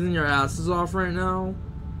 freezing your asses off right now?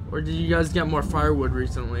 Or did you guys get more firewood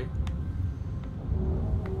recently?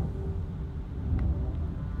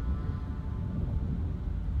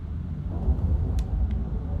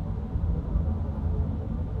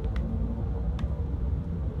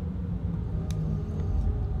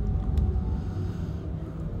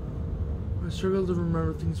 I struggle to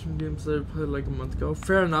remember things from games that I played like a month ago.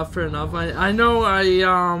 Fair enough, fair enough. I know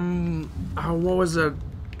what was it?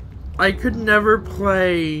 I could never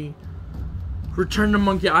play Return to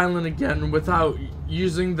Monkey Island again without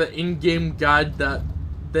using the in-game guide that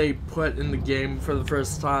they put in the game for the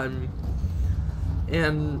first time.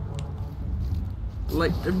 And,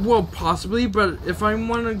 like, well, possibly, but if I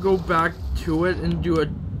want to go back to it and do a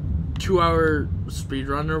 2-hour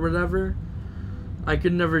speedrun or whatever. I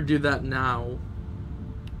could never do that now.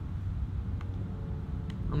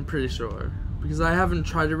 I'm pretty sure. Because I haven't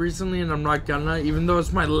tried it recently and I'm not gonna, even though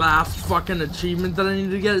it's my last fucking achievement that I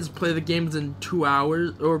need to get is play the games in 2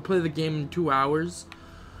 hours, or play the game in 2 hours.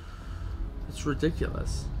 It's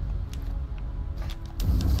ridiculous.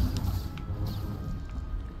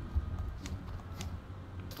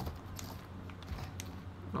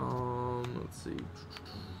 Let's see. I'm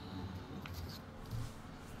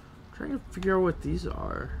trying to figure out what these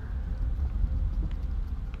are.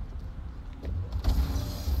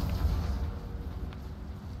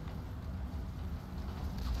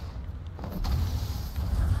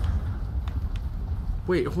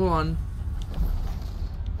 Wait, hold on.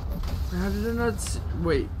 How did I not see?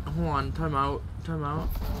 Wait, hold on. Time out. Time out.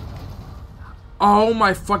 Oh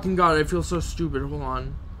my fucking god, I feel so stupid. Hold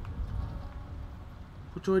on.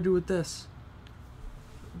 What do I do with this?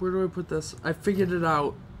 Where do I put this? I figured it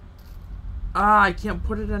out. Ah, I can't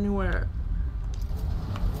put it anywhere.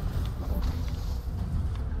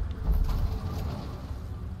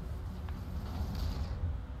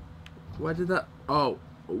 Why did that? Oh,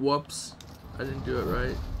 whoops. I didn't do it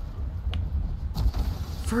right.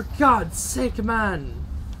 For God's sake, man.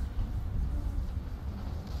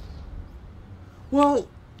 Well,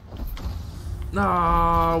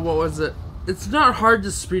 what was it? It's not hard to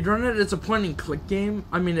speedrun it. It's a point and click game.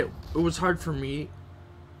 I mean, it was hard for me.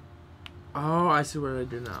 Oh, I see what I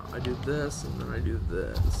do now. I do this, and then I do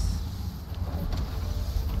this.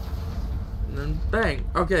 And then bang.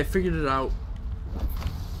 Okay, I figured it out.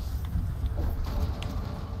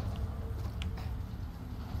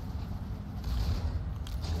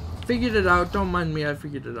 Figured it out. Don't mind me. I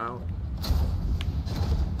figured it out.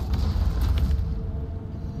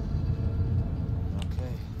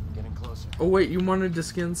 Okay, getting closer. Oh wait, you wanted to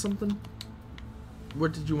scan something?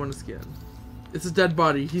 What did you want to scan? It's a dead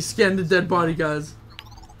body. He scanned a dead body, guys.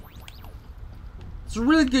 It's a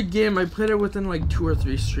really good game. I played it within like 2 or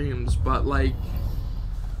 3 streams, but like...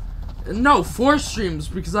 No, 4 streams,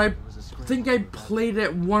 because I think I played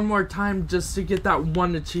it one more time just to get that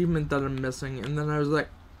one achievement that I'm missing, and then I was like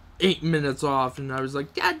 8 minutes off, and I was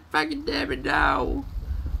like, God fucking damn it, now.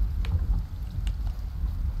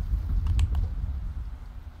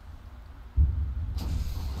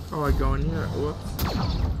 Oh, I go in here. Whoops.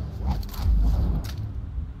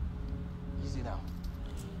 Easy now.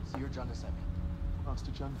 See your Junda sent me.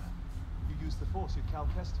 Master Junda, you used the Force at Cal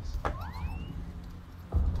Kestis.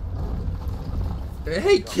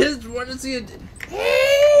 Hey kids, want to see it?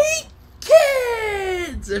 Hey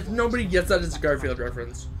kids! If nobody gets that, it's a Garfield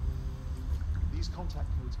reference. These contact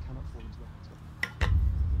codes cannot fall into the hotel.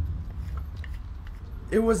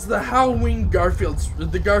 It was the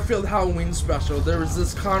Garfield Halloween special. There was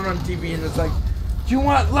this clown on TV, and it's like, "Do you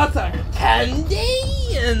want lots of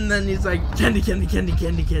candy?" And then he's like, "Candy, candy, candy,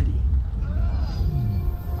 candy, candy."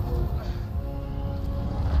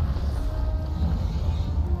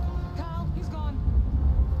 Cal, he's gone.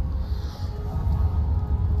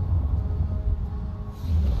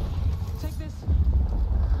 Take this.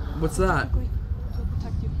 What's that? Quickly. He'll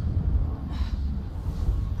protect you.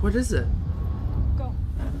 What is it? Go.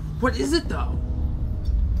 What is it though?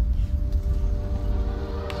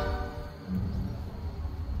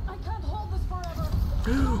 I can't hold this forever.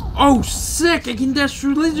 Oh, sick! I can dash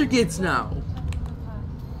through laser gates now.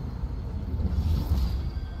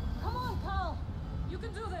 Come on, Cal. You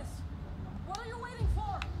can do this. What are you waiting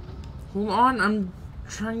for? Hold on, I'm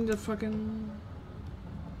trying to fucking...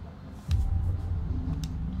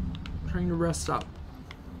 trying to rest up.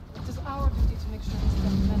 It is our duty to make sure he's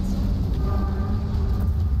defensive.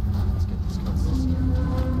 Let's get this code secure.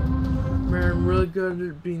 Man, I'm really good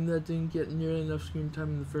at being that didn't get nearly enough screen time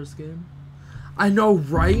in the first game. I know,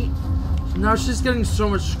 right? Now she's getting so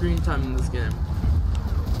much screen time in this game.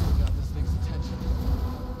 We got this thing's attention.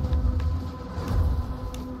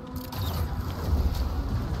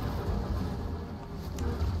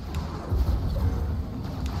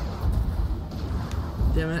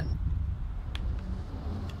 Damn it.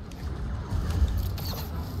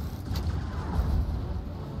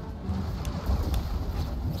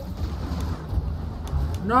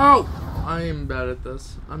 No! I am bad at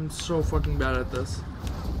this. I'm so fucking bad at this.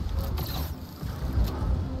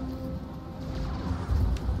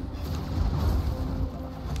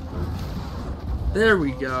 There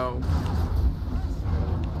we go.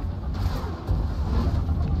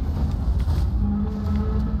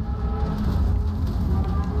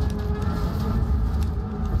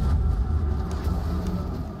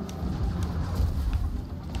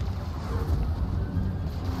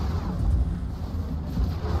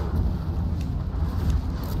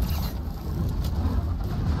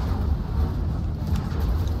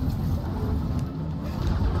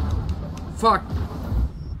 Fuck.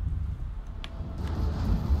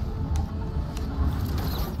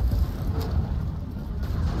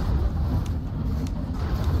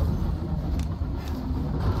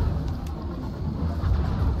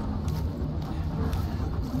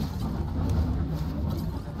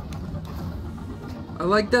 I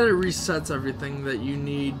like that it resets everything that you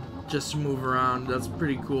need just to move around. That's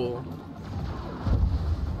pretty cool.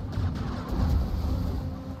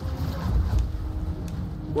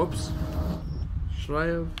 Whoops. Should I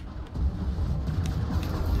have?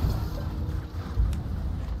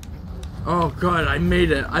 Oh god, I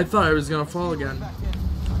made it. I thought I was gonna fall again.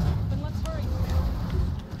 Then let's hurry.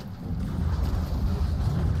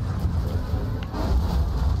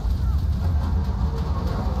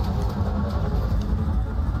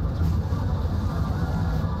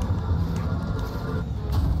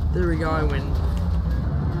 There we go, I win.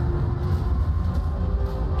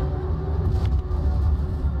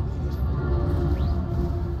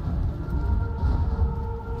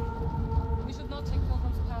 We should not take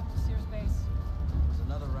Pilgrim's path to Sears base. There's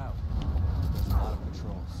another route. There's a lot of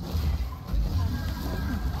patrols.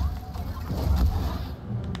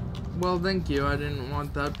 Well, thank you. I didn't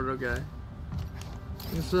want that, but okay.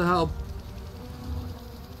 Thanks for the help.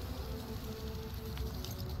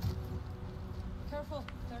 Careful,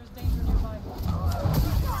 there is danger nearby.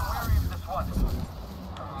 Where is this one?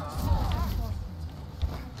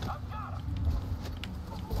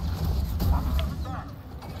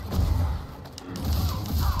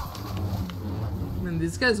 Man,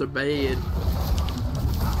 these guys are bad.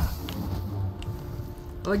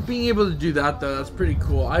 I like being able to do that though. That's pretty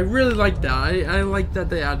cool. I really like that. I like that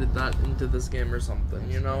they added that into this game or something.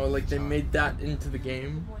 You know, like they made that into the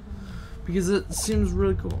game because it seems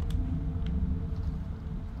really cool.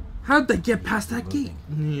 How'd they get past that gate?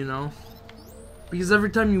 You know, because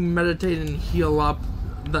every time you meditate and heal up,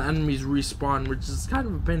 the enemies respawn, which is kind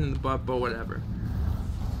of a pain in the butt, but whatever.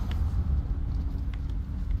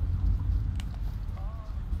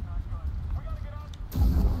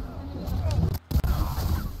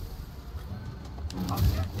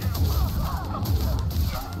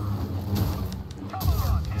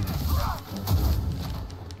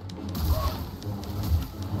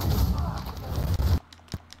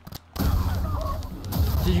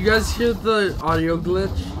 Did you guys hear the audio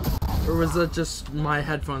glitch? Or was that just my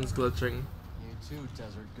headphones glitching? You too,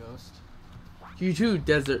 Desert Ghost. You too,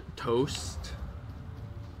 Desert Toast.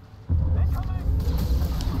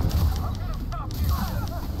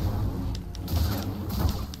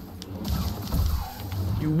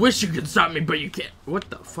 You wish you could stop me, but you can't. What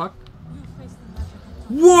the fuck? You face the magic.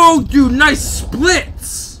 Whoa, dude, nice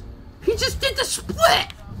splits! He just did the split!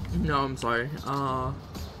 No, I'm sorry. The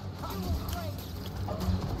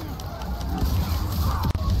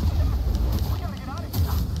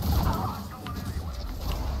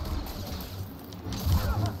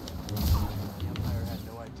Empire had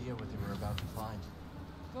no idea what they were about to find.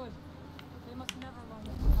 Good. They must never learn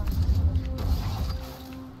the past.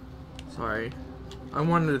 Sorry. I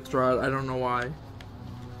wanted to throw it, I don't know why.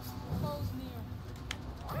 Foes near.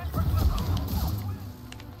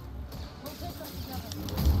 We'll take them together.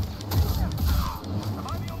 Am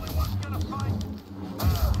I the only one gonna fight?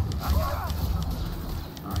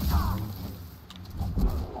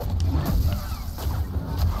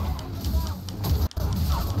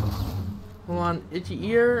 Hold on, itchy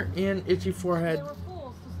ear and itchy They forehead. were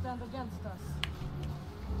fools to stand against us.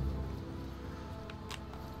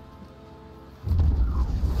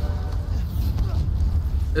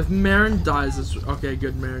 If Marin dies, it's okay.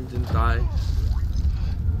 Good, Marin didn't die.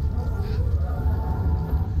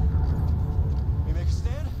 We make a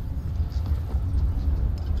stand?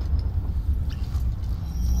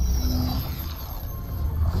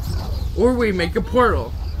 Or we make a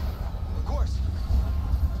portal. Of course.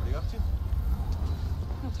 What are you up to?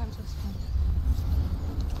 No time to explain.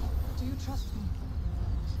 Do you trust me?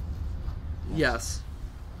 Yes.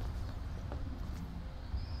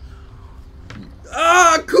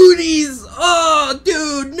 Ah, cooties! Oh,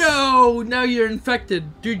 dude, no! Now you're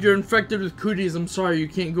infected. Dude, you're infected with cooties. I'm sorry, you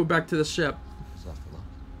can't go back to the ship. Soft luck.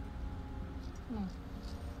 No.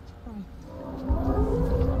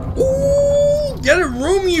 Hurry. Ooh! Get a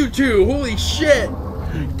room, you two! Holy shit!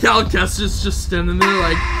 Cal Kestis just standing there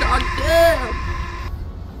like, god damn!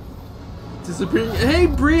 Disappearing. Hey,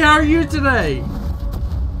 Bree, how are you today?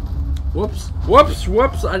 Whoops. Whoops,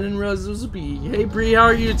 whoops. I didn't realize there was a bee. Hey, Bree, how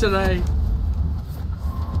are you today?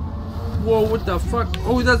 Whoa, what the fuck?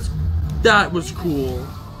 Oh, that was cool.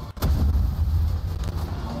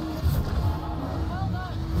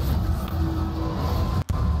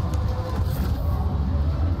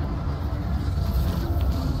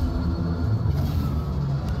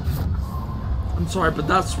 I'm sorry, but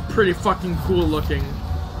that's pretty fucking cool looking.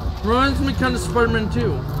 Reminds me kind of Spider-Man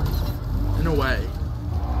 2. In a way.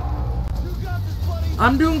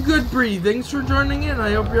 I'm doing good, Bree. Thanks for joining in.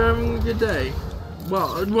 I hope you're having a good day.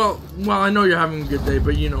 Well, I know you're having a good day,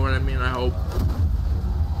 but you know what I mean, I hope.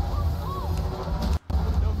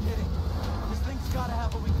 No kidding. This thing's gotta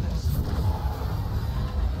have a weakness.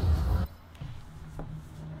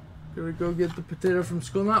 Gonna go get the potato from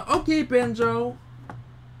school now. Okay, Banjo.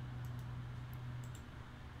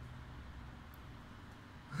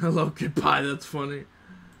 Hello, goodbye. That's funny.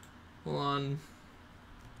 Hold on.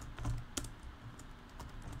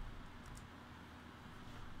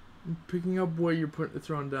 I'm picking up what you're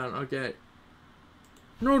throwing down. Okay.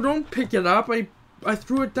 No, don't pick it up. I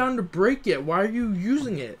threw it down to break it. Why are you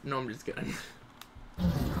using it? No, I'm just kidding.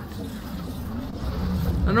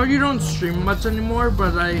 I know you don't stream much anymore,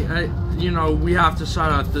 but you know, we have to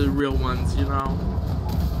shout out the real ones, you know.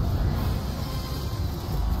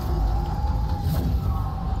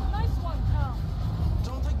 Nice one, Cal.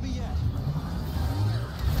 Don't take me yet.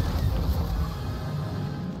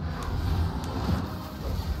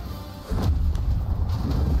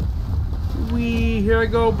 Here I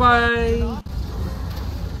go, bye.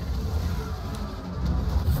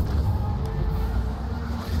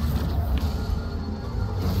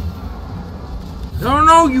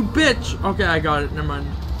 No, you bitch! Okay, I got it, never mind.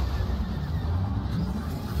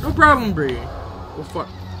 No problem, Bree. Well, fuck.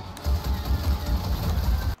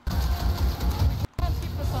 Can't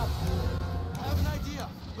keep this up. I have an idea,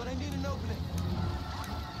 but I need an opening.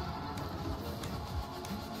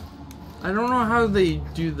 I don't know how they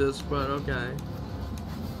do this, but okay.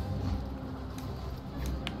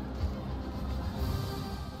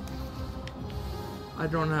 I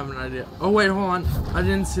don't have an idea. Oh wait, hold on. I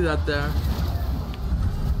didn't see that there.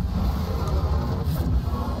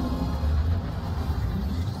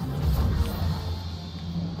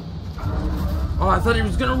 Oh, I thought he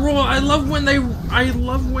was gonna roll. I love when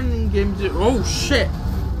games do. Oh shit!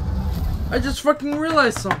 I just fucking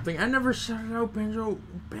realized something. I never shouted out Banjo.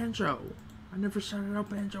 I never shouted out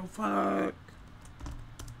Banjo. Fuck.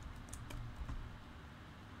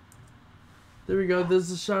 There we go. There's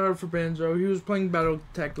a shout out for Banjo. He was playing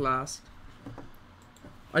BattleTech last.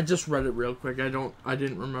 I just read it real quick. I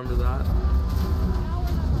didn't remember that.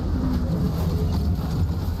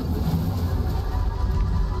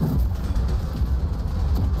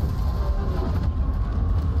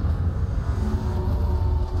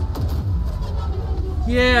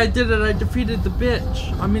 Yeah, I did it. I defeated the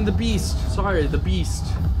bitch. I mean the beast. Sorry, the beast.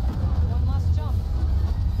 One last jump.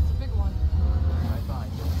 It's a big one. Right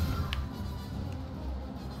behind you.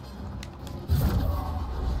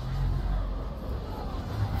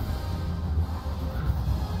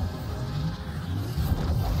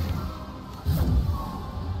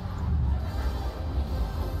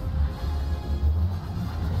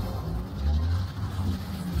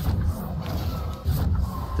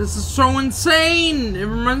 This is so insane! It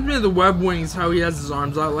reminds me of the Web Wings, how he has his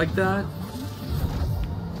arms out like that.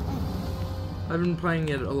 I've been playing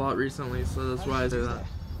it a lot recently, so that's why I say that.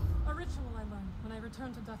 A ritual I learned when I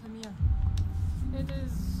returned to Dathomir. It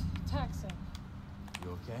is taxing.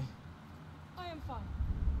 You okay? I am fine.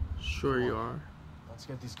 Sure you are. Let's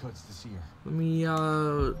get these codes to see her. Let me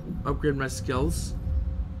upgrade my skills,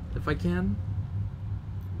 if I can.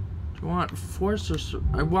 Do you want force or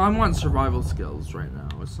well, I want survival skills right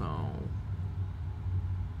now, so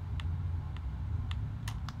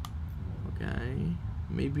okay,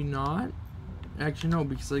 maybe not. Actually, no,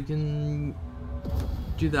 because I can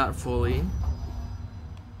do that fully.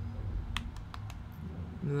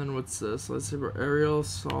 And then what's this? Let's see, aerial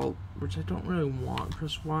assault, which I don't really want.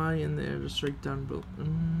 Press Y in there to strike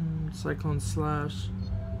down. Cyclone slash.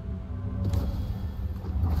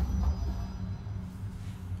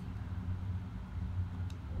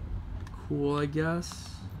 Cool, I guess.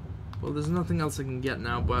 Well, there's nothing else I can get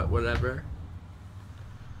now, but whatever.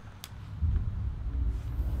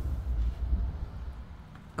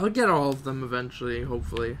 I'll get all of them eventually,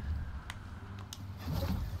 hopefully.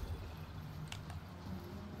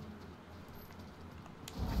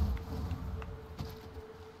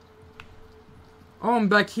 Oh, I'm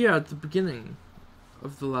back here at the beginning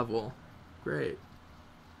of the level. Great.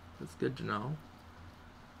 That's good to know.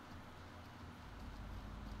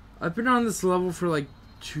 I've been on this level for like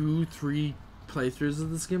 2-3 playthroughs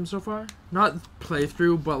of this game so far. Not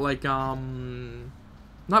playthrough, but like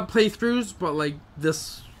not playthroughs, but like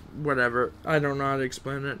this whatever. I don't know how to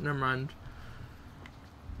explain it. Never mind.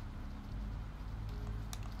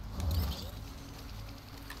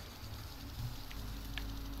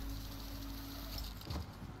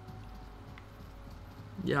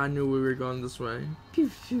 Yeah, I knew we were going this way.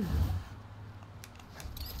 Pew, pew.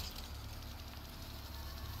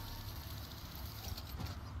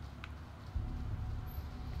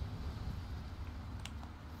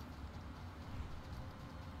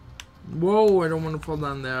 Whoa, I don't want to fall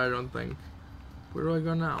down there, I don't think. Where do I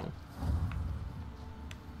go now?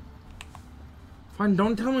 Fine,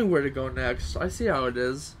 don't tell me where to go next. I see how it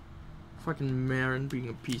is. Fucking Marin being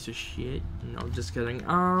a piece of shit. No, just kidding.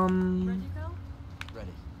 Ready to go?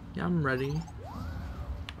 Ready. Yeah, I'm ready.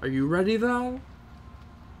 Are you ready, though?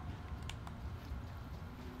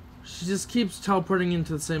 She just keeps teleporting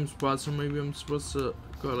into the same spot, so maybe I'm supposed to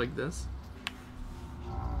go like this.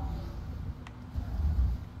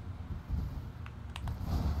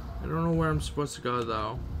 I don't know where I'm supposed to go,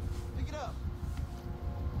 though. Pick it up.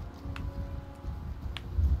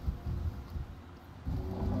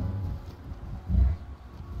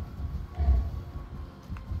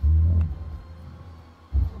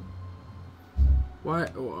 Why?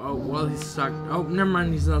 Oh, well, he's stuck. Oh, never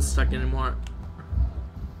mind, he's not stuck anymore.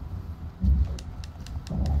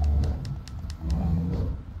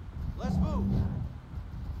 Let's move.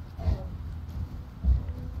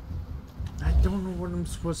 I don't know what I'm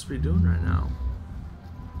supposed to be doing right now.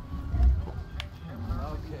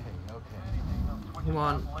 Okay, okay. Come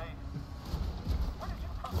on. Just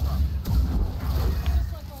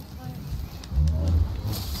like old times.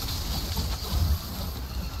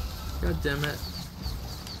 God damn it.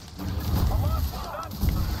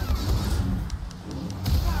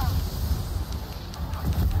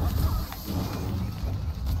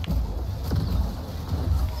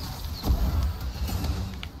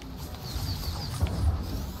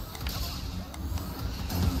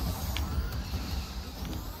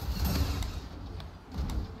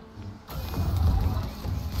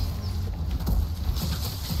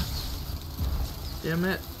 Damn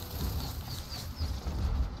it.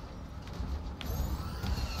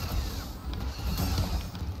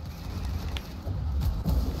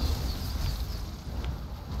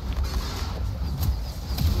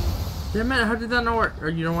 Damn it, how did that not work? Or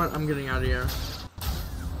you know what? I'm getting out of here.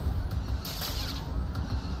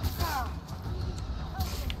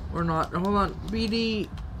 Or not. Hold on. BD.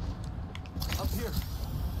 Up here.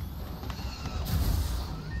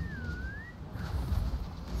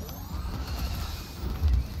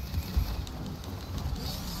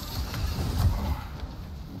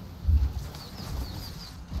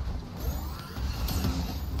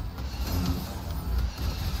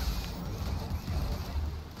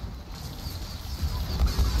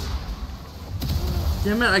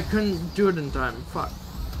 Damn it, I couldn't do it in time. Fuck.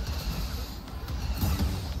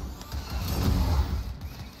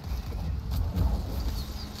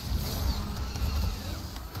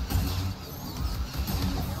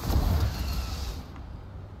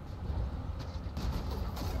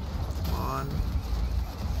 Come on.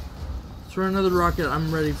 Throw another rocket.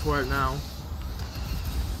 I'm ready for it now.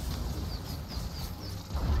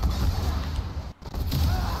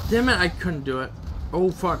 Damn it, I couldn't do it.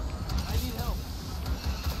 Oh, fuck. I need help.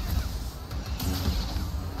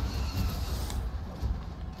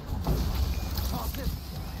 Toss it.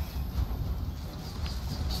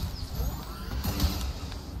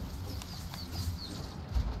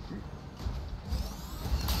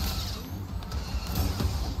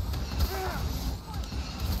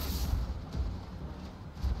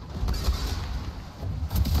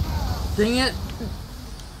 Dang it!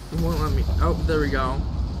 It won't let me. Oh, there we go.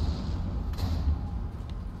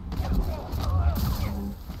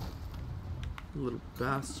 Little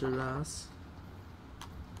bastard ass.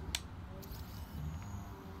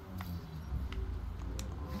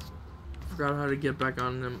 Forgot how to get back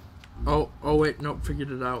on him. Oh wait, nope,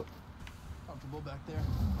 figured it out. Comfortable back there?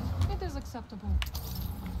 It is acceptable.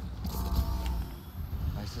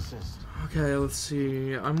 Nice assist. Okay, let's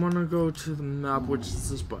see. I'm gonna go to the map, which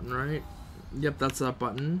is this button, right? Yep, that's that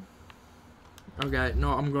button. Okay,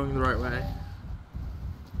 no, I'm going the right way.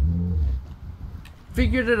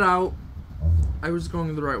 Figured it out. I was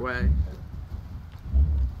going the right way.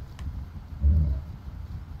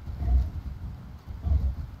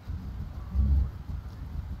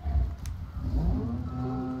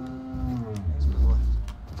 Thanks for the lift.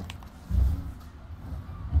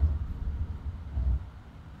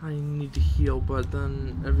 I need to heal, but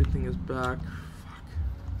then everything is back. Fuck.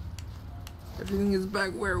 Everything is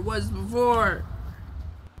back where it was before.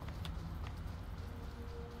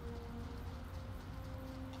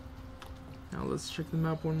 Now let's check the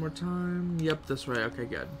map one more time. Yep, this way. Okay,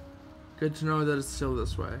 good. Good to know that it's still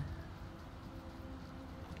this way.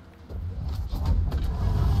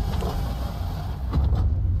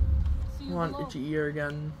 See you Come on, below. itchy ear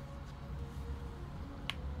again.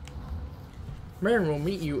 Marin will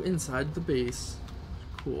meet you inside the base.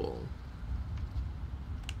 Cool.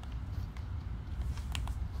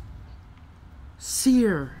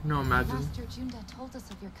 Seer! No, imagine. Master Junda told us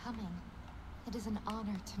of your coming. It is an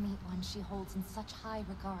honor to meet one she holds in such high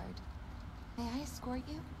regard. May I escort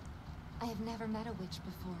you? I have never met a witch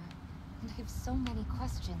before, and I have so many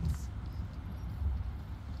questions.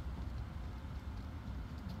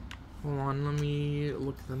 Hold on, let me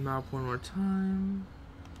look at the map one more time.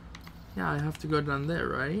 Yeah, I have to go down there,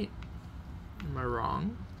 right? Am I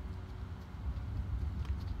wrong?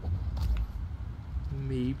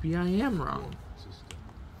 Maybe I am wrong.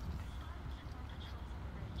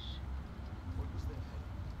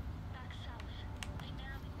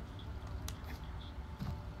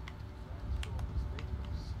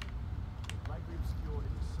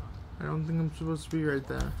 I don't think I'm supposed to be right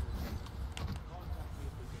there.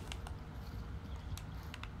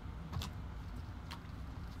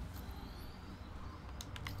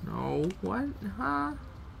 No, what? Huh?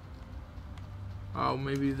 Oh,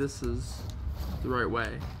 maybe this is the right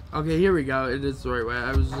way. Okay, here we go. It is the right way.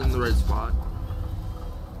 I was in the right spot.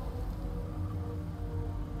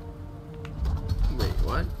 Wait,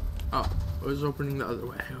 what? Oh, I was opening the other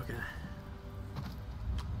way. Okay.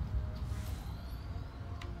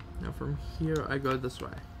 Now from here, I go this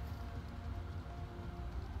way.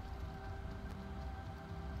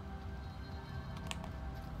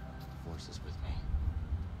 Force is with me.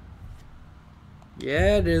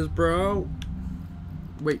 Yeah, it is, bro.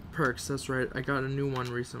 Wait, perks, that's right. I got a new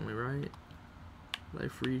one recently, right?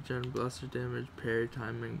 Life regen, blaster damage, parry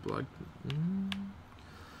timing, block.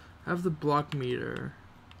 I have the block meter.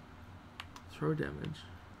 Throw damage.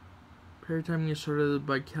 Parry timing is shorted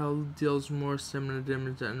by Cal, deals more stamina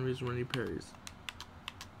damage to enemies when he parries.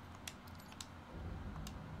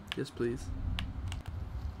 Yes, please.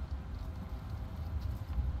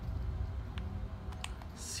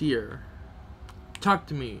 Seer. Talk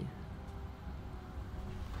to me.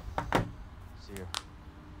 Seer.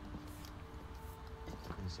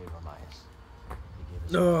 Couldn't save Armias. He gave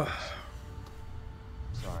us. Ugh.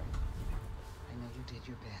 Sorry. I know you did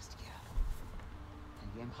your best, Cal. And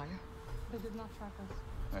the Empire? They did not track us.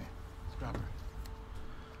 Hey, Scrapper. Glad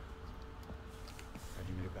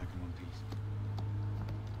you made it back in one piece.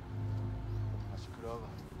 Master Kurova.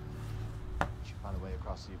 Did you find a way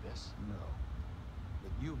across the abyss? No.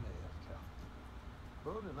 But you may have, Cal.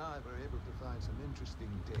 Bode and I were able to find some interesting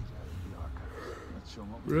data in the archives. Let's show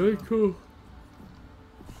 'em what we Really found. cool.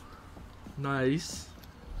 Nice.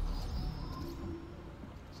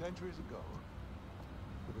 Centuries ago,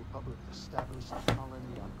 the Republic established a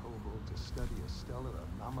colony on Kobol to study a stellar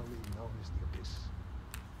anomaly known as the Abyss.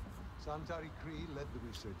 Santari Kree led the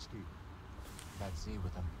research team. At sea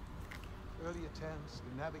with them. Early attempts to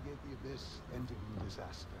navigate the Abyss ended in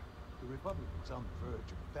disaster. The Republic was on the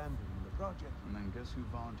verge of abandoning the project. And then guess who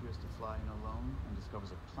volunteers to fly in alone and discovers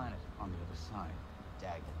a planet on the other side?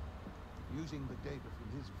 Dagon. Using the data from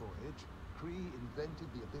his voyage, Kree invented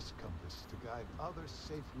the Abyss Compass to guide others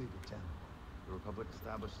safely to Temple. The Republic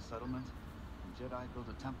established a settlement, and Jedi built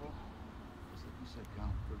a temple. Just like you said, Cal.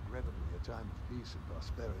 Regrettably, a time of peace and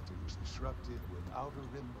prosperity was disrupted when Outer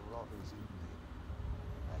Rim marauders invaded.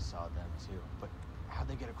 I saw them too. But how'd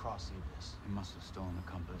they get across the abyss? They must have stolen the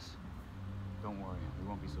compass. Don't worry, we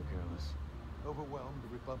won't be so careless. Overwhelmed, the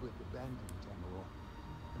Republic abandoned Tamaraw,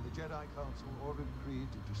 and the Jedi Council ordered Kree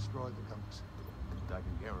to destroy the compass.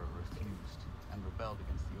 Dagon Gera refused and rebelled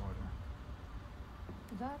against the Order.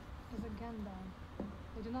 That is again bad.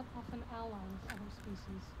 They do not often ally with other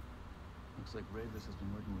species. Looks like Ravis has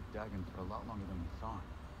been working with Dagon for a lot longer than we thought.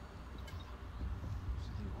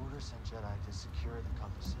 So the Order sent Jedi to secure the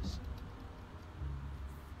compasses.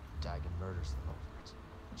 Dagon murders them over it.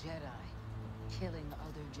 Jedi. Killing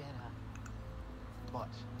other Jedi.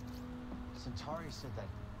 But Centauri said that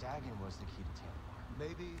Dagon was the key to Tamar.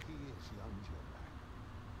 Maybe he is young Jedi.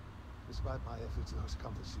 Despite my efforts, those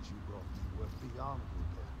compasses you brought me were beyond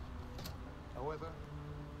repair. However,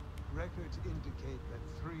 records indicate that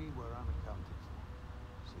 3 were unaccounted for.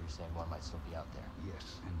 So you're saying one might still be out there?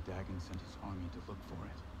 Yes. And Dagon sent his army to look for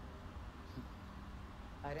it.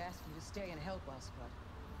 I'd ask you to stay and help us, but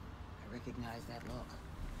I recognize that look.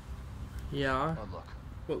 Yeah. Oh, look.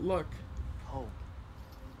 But look. Hope.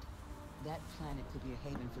 That planet could be a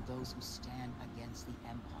haven for those who stand against the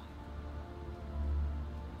Empire.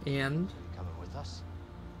 And Are you coming with us?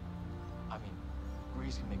 I mean,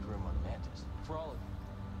 Grease can make room on the Mantis. For all of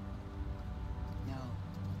you. No.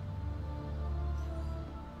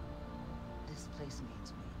 This place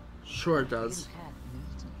needs me. sure it does. Hidden path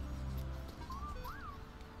needs me.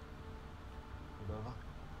 Cordova?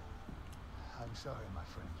 I'm sorry, my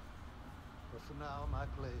friend. But for now, my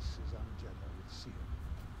place is on Jeddah with Seal.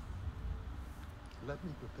 Let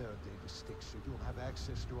me prepare a data stick so you'll have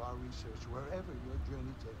access to our research wherever your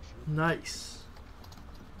journey takes you. Nice.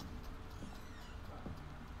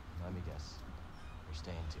 Let me guess. You're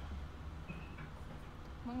staying too.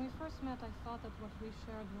 When we first met, I thought that what we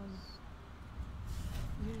shared was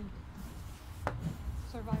unique.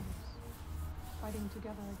 Survivors, fighting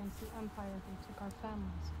together against the Empire who took our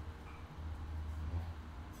families.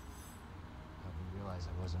 I didn't realize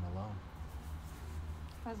I wasn't alone.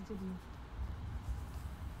 As did you.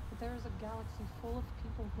 But there is a galaxy full of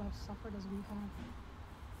people who have suffered as we have.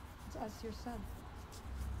 It's as Seer said.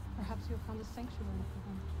 Perhaps you have found a sanctuary for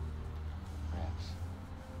them. Perhaps.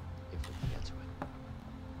 If we can get to it.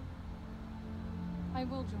 I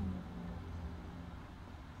will join you.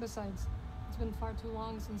 Besides, it's been far too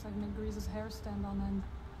long since I've made Grease's hair stand on end.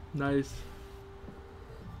 Nice.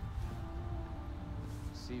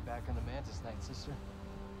 See you back on the Mantis night, sister.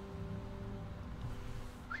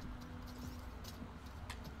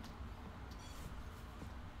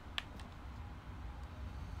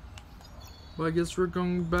 Well, I guess we're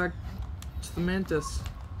going back to the Mantis.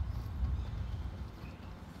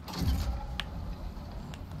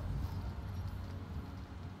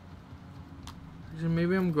 Actually,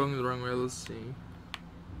 maybe I'm going the wrong way. Let's see.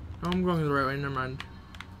 No, I'm going the right way. Never mind.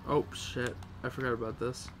 Oh, shit. I forgot about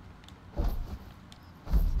this.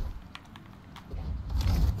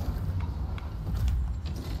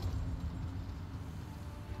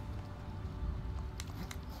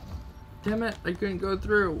 Damn it, I couldn't go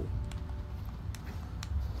through.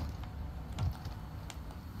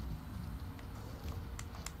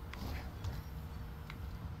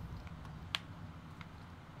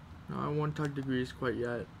 No, I won't talk to Grease quite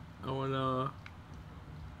yet. I wanna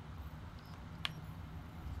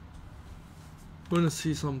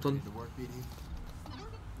see something. Ready to work, BD?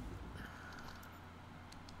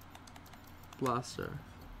 Blaster.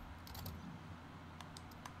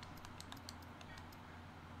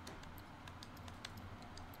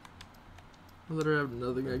 I literally have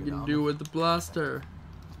nothing I can do with the blaster.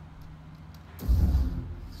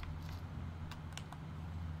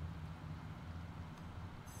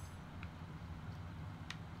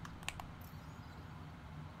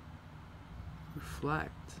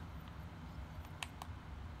 Reflect.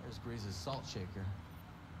 There's Grease's salt shaker.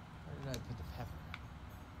 Where did I put the pepper?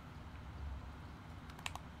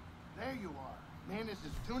 There you are. Mantis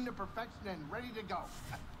is tuned to perfection and ready to go.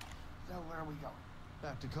 So where are we going?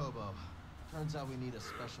 Back to Kobo. Turns out we need a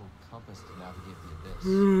special compass to navigate the abyss.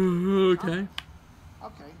 Okay.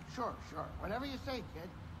 Okay, sure. Whatever you say, kid.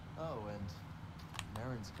 Oh, and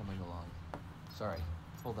Marin's coming along. Sorry,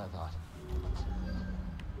 hold that thought.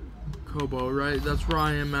 Kobo, right? That's where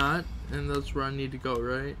I am at, and that's where I need to go,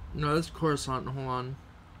 right? No, that's Coruscant. Hold on.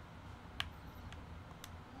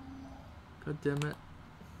 God damn it.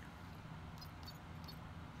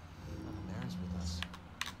 Marin's with us.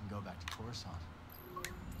 We can go back to Coruscant.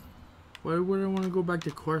 Why would I want to go back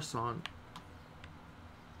to Coruscant?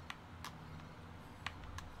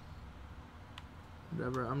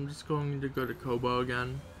 Whatever, I'm just going to go to Kobo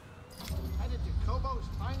again. Headed to Kobo's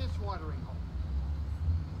finest watering hole.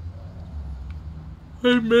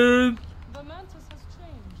 Hey, man! The Mantis has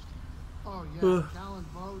changed. Oh yeah, Cal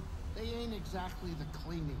and Bode, they ain't exactly the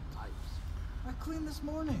cleaning types. I cleaned this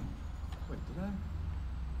morning. Wait, did I?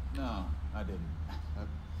 No, I didn't.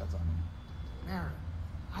 That's on me. Marin,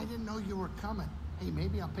 I didn't know you were coming. Hey,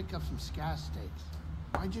 maybe I'll pick up some scat steaks.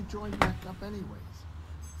 Why'd you join back up anyways?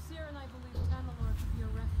 Seer and I believe Tanalor to be a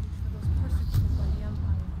refuge for those persecuted by the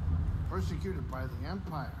Empire. Persecuted by the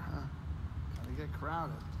Empire, huh? Gotta get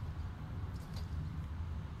crowded.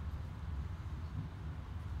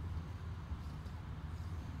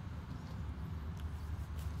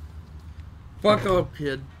 Fuck up,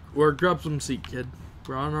 kid. Or grab some seat, kid.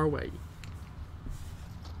 We're on our way.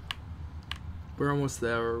 We're almost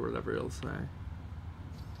there, or whatever you'll say.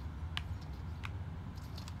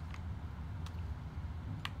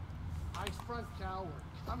 Ice front, Cal.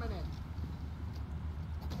 We're coming in.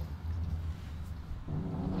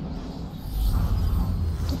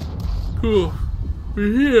 Cool.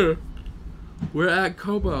 We're here. We're at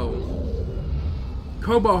Kobo.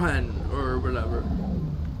 Kobohen, or whatever.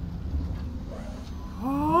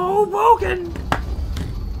 Oh, Bogan!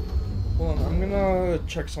 Hold on, I'm gonna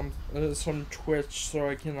check some Twitch so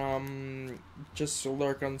I can just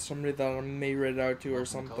lurk on somebody that I may read out to or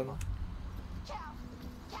something.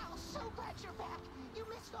 Cal, so glad you're back. You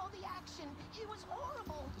missed all the action. It was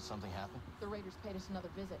horrible. Did something happen? The Raiders paid us another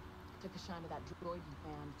visit. Took a shine to that droid you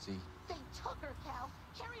found. See? They took her, Cal.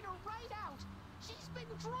 Carried her right out. She's been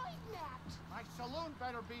dragnapped. My saloon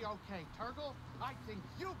better be okay, Turgle. I think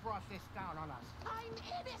you brought this down on us. I'm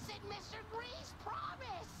innocent, Mr. Grease,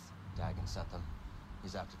 promise. Dagon sent them.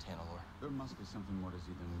 He's after Tanalor. There must be something more to Z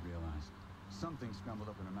than we realize. Something scrambled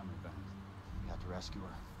up in her memory bank. We have to rescue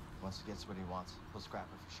her. Once he gets what he wants, he'll scrap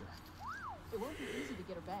her for sure. It won't be easy to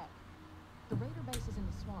get her back. The Raider base is in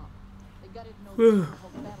the swamp. They got it in over the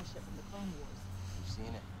whole battleship from the Clone Wars. We've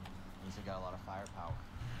seen it. Means they got a lot of firepower.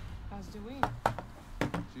 As do we.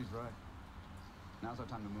 She's right. Now's our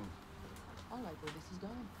time to move. I like where this is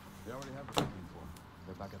going. They already have what they're looking for.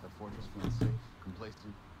 They're back at the fortress feeling safe,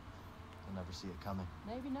 complacent. They'll never see it coming.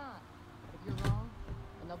 Maybe not. But if you're wrong,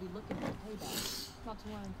 then they'll be looking for payback. Not to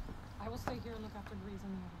worry. I will stay here and look after Grease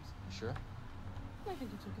and the others. You sure? I think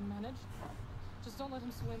you two can manage. Just don't let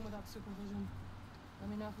him swim without supervision. Let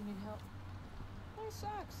me know if you need help. Nice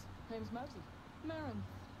sex. Name's Mosey. Marin.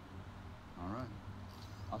 All right.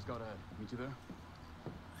 I'll scout ahead. Meet you there?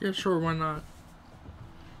 Yeah, sure, why not?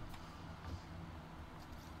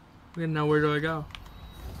 Okay, now where do I go?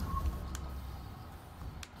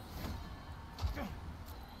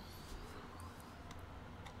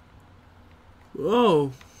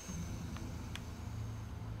 Whoa!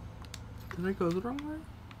 Did I go the wrong way?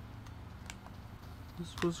 I'm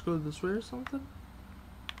supposed to go this way or something?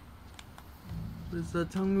 Is that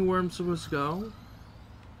telling me where I'm supposed to go?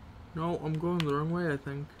 No, I'm going the wrong way, I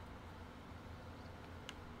think.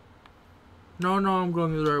 No, I'm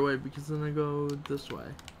going the right way because then I go this way.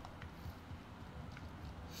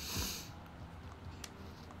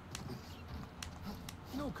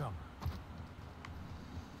 Newcomer.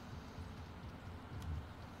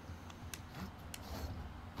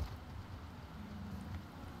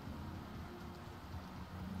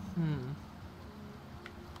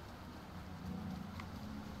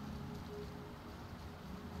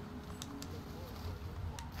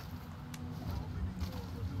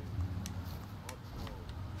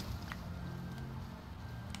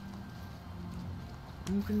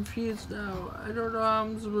 I'm confused now. I don't know how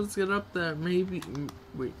I'm supposed to get up there. Maybe.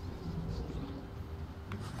 Wait.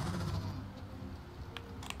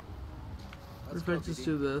 What if I just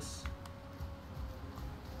do this?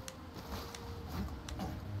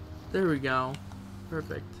 There we go.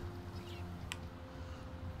 Perfect.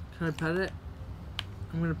 Can I pet it?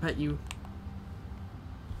 I'm gonna pet you.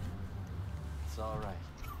 It's alright.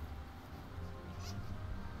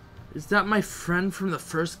 Is that my friend from the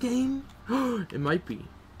first game? It might be.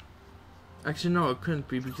 Actually, no, it couldn't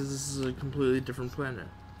be because this is a completely different planet.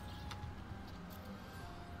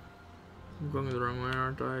 I'm going the wrong way,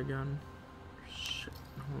 aren't I, again? Shit,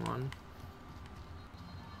 hold on.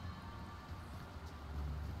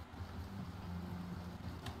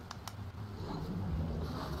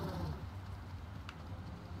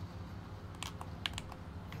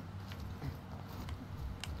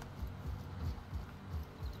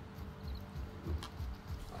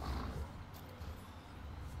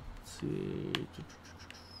 See.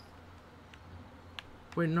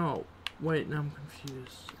 Wait, no. Wait, now I'm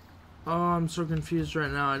confused. Oh, I'm so confused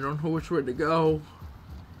right now. I don't know which way to go.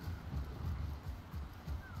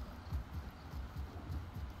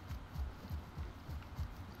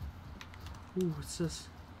 Ooh, what's this?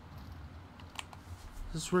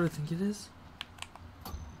 Is this what I think it is?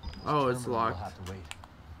 Oh, it's locked. We'll have to wait.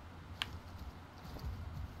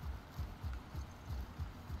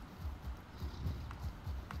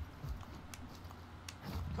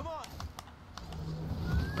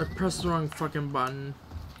 I pressed the wrong fucking button.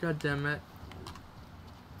 God damn it.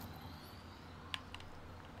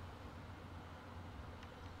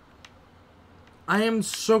 I am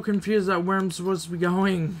so confused at where I'm supposed to be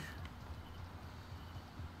going.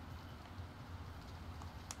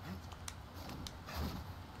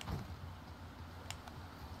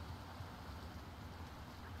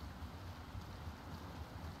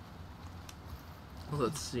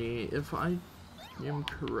 Let's see if I am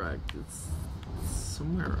correct. It's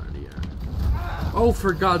somewhere around here. Oh,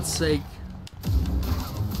 for God's sake.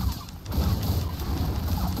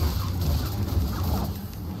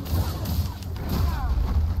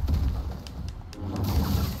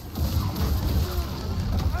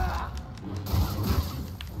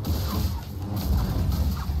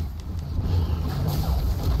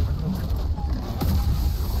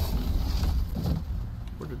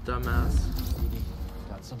 What a dumbass. Edie,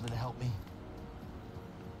 got something to help me?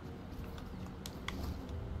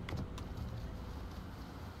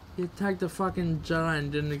 He attacked a fucking Jedi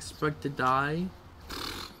and didn't expect to die.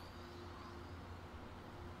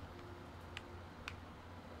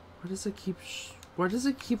 Why does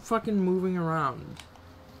it keep fucking moving around?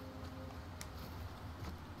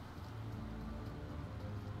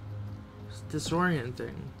 Just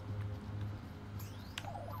disorienting.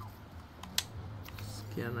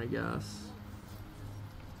 Scan, I guess.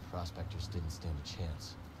 Prospectors didn't stand a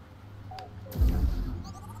chance.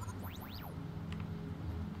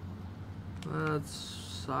 That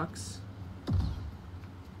sucks.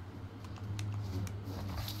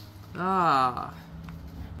 Ah.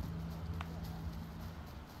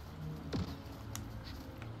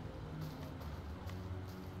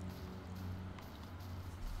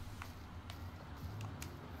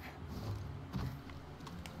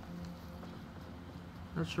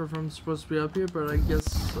 Not sure if I'm supposed to be up here, but I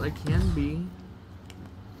guess I can be.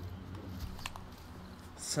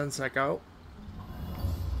 Sensec out.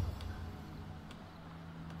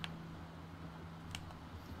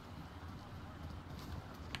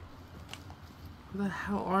 Where the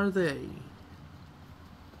hell are they?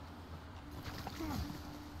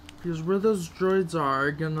 Because where those droids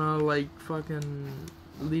are gonna like fucking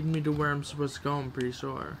lead me to where I'm supposed to go, I'm pretty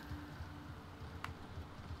sure.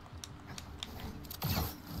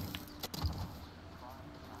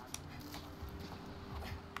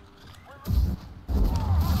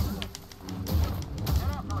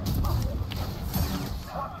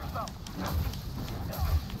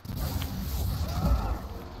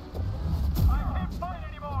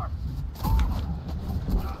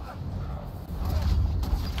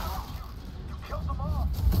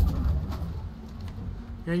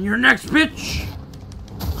 And you're next, bitch!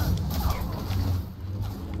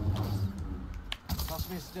 Toss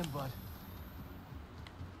me a stim, bud.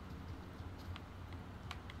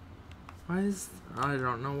 Why is... I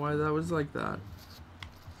don't know why that was like that.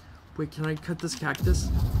 Wait, can I cut this cactus?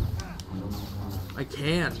 I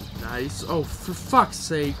can. Nice. Oh, for fuck's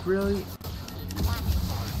sake, really?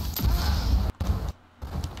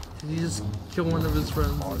 Did he just kill one of his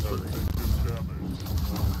friends?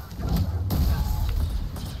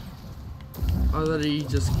 Oh, that he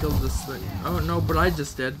just killed this thing. Oh, no, but I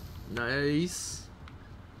just did. Nice.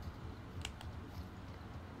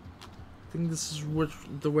 I think this is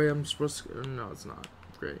the way I'm supposed to... No, it's not.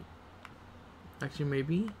 Great. Actually,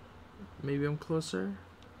 maybe? Maybe I'm closer?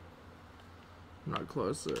 I'm not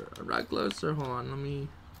closer. I'm not closer. Hold on, let me...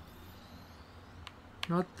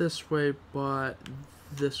 Not this way, but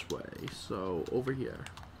this way. So, over here.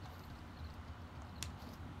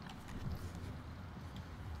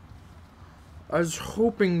 I was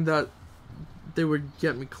hoping that they would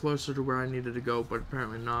get me closer to where I needed to go, but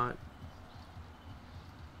apparently not.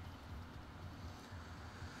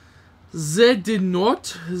 They did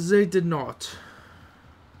not. They did not.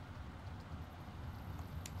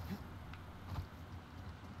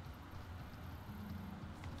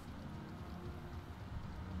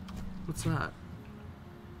 What's that?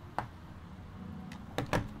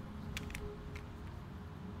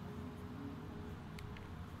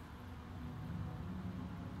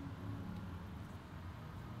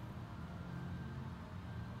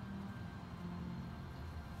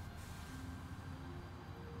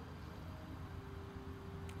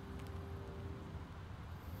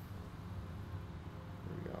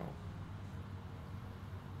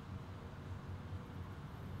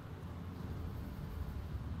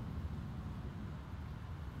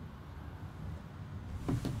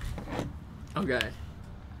 Okay.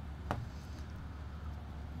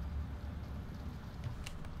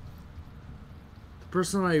 The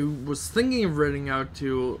person I was thinking of writing out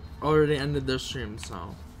to already ended their stream, so.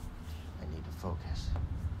 I need to focus.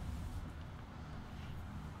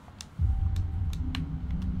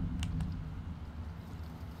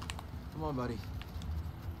 Come on, buddy.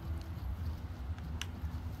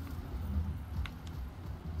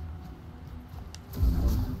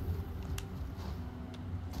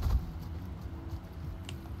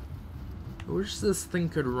 I wish this thing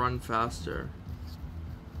could run faster.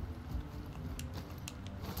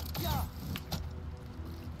 I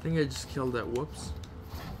think I just killed it. Whoops.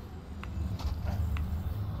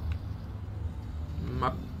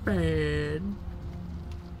 My bad.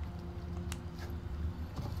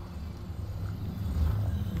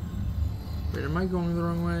 Wait, am I going the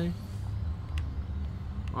wrong way?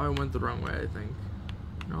 Oh, I went the wrong way, I think.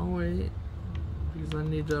 No, wait. Because I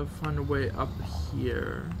need to find a way up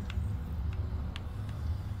here.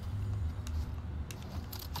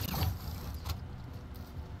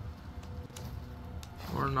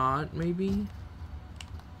 Or not, maybe?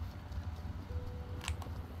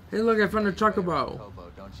 Hey, look, I found a chocobo.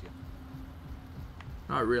 Don't you?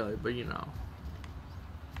 Not really, but you know.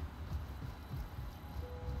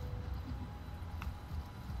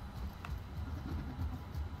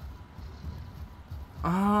 Oh,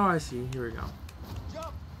 I see. Here we go.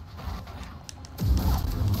 Jump!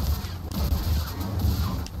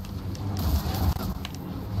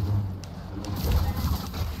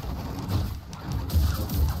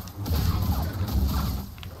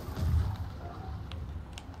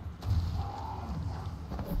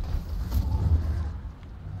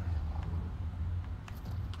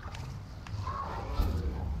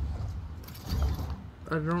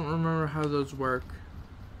 I don't remember how those work.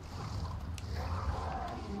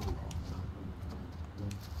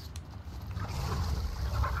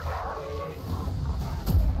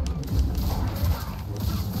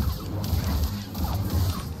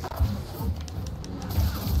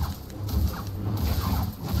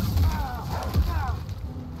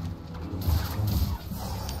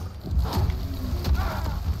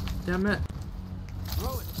 Damn it.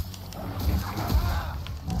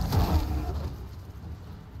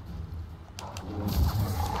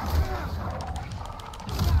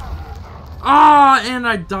 Ah, and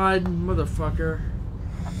I died, motherfucker.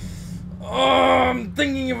 Oh, I'm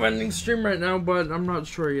thinking of ending stream right now, but I'm not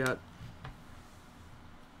sure yet.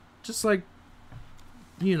 Just like,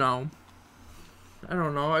 you know, I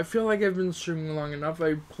don't know. I feel like I've been streaming long enough.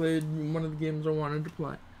 I played one of the games I wanted to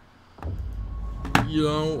play. You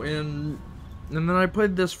know, and then I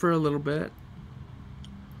played this for a little bit.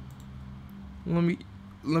 Let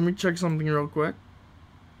me check something real quick.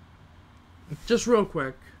 Just real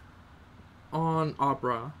quick. On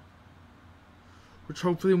Opera. Which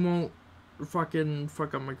hopefully won't fucking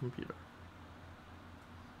fuck up my computer.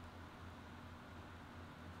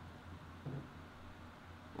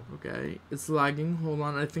 Okay, it's lagging. Hold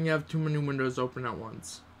on, I think I have too many windows open at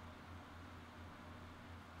once.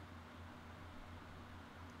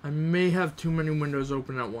 I may have too many windows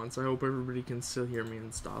open at once. I hope everybody can still hear me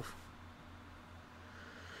and stuff.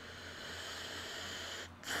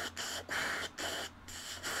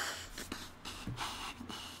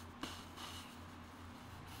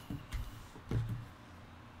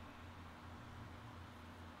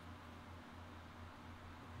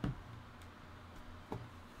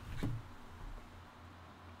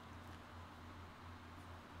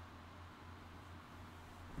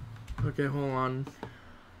 Okay, hold on.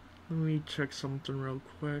 Let me check something real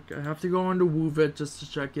quick. I have to go on to WooVit just to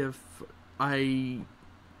check if I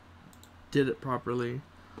did it properly.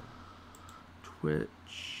 Twitch.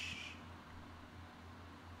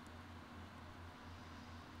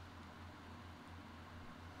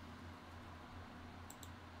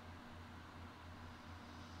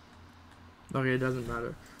 Okay, it doesn't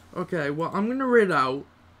matter. Okay, well, I'm gonna rate out.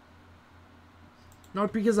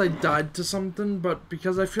 Not because I died to something, but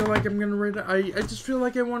because I feel like I'm gonna rate it. I just feel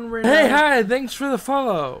like I want to rate it. Hey, hi! Thanks for the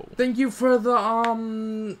follow. Thank you for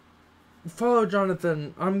the follow,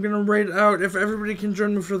 Jonathan. I'm gonna raid out. If everybody can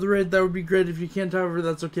join me for the raid, that would be great. If you can't, however,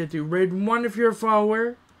 that's okay too. Raid 1 if you're a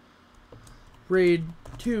follower. Raid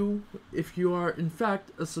 2 if you are, in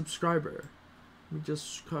fact, a subscriber. Let me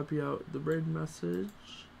just copy out the raid message.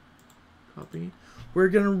 Copy. We're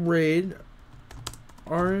gonna raid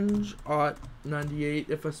Orange 98.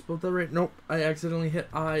 If I spelled that right, nope. I accidentally hit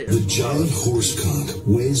I. The giant horsecock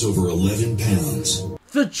weighs over 11 pounds.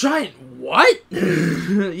 The giant what?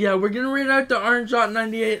 Yeah, we're gonna raid out the Orange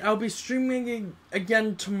 98. I'll be streaming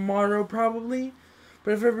again tomorrow probably.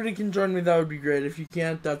 But if everybody can join me, that would be great. If you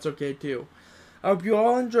can't, that's okay too. I hope you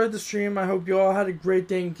all enjoyed the stream. I hope you all had a great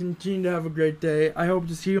day and continue to have a great day. I hope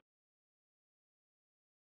to see you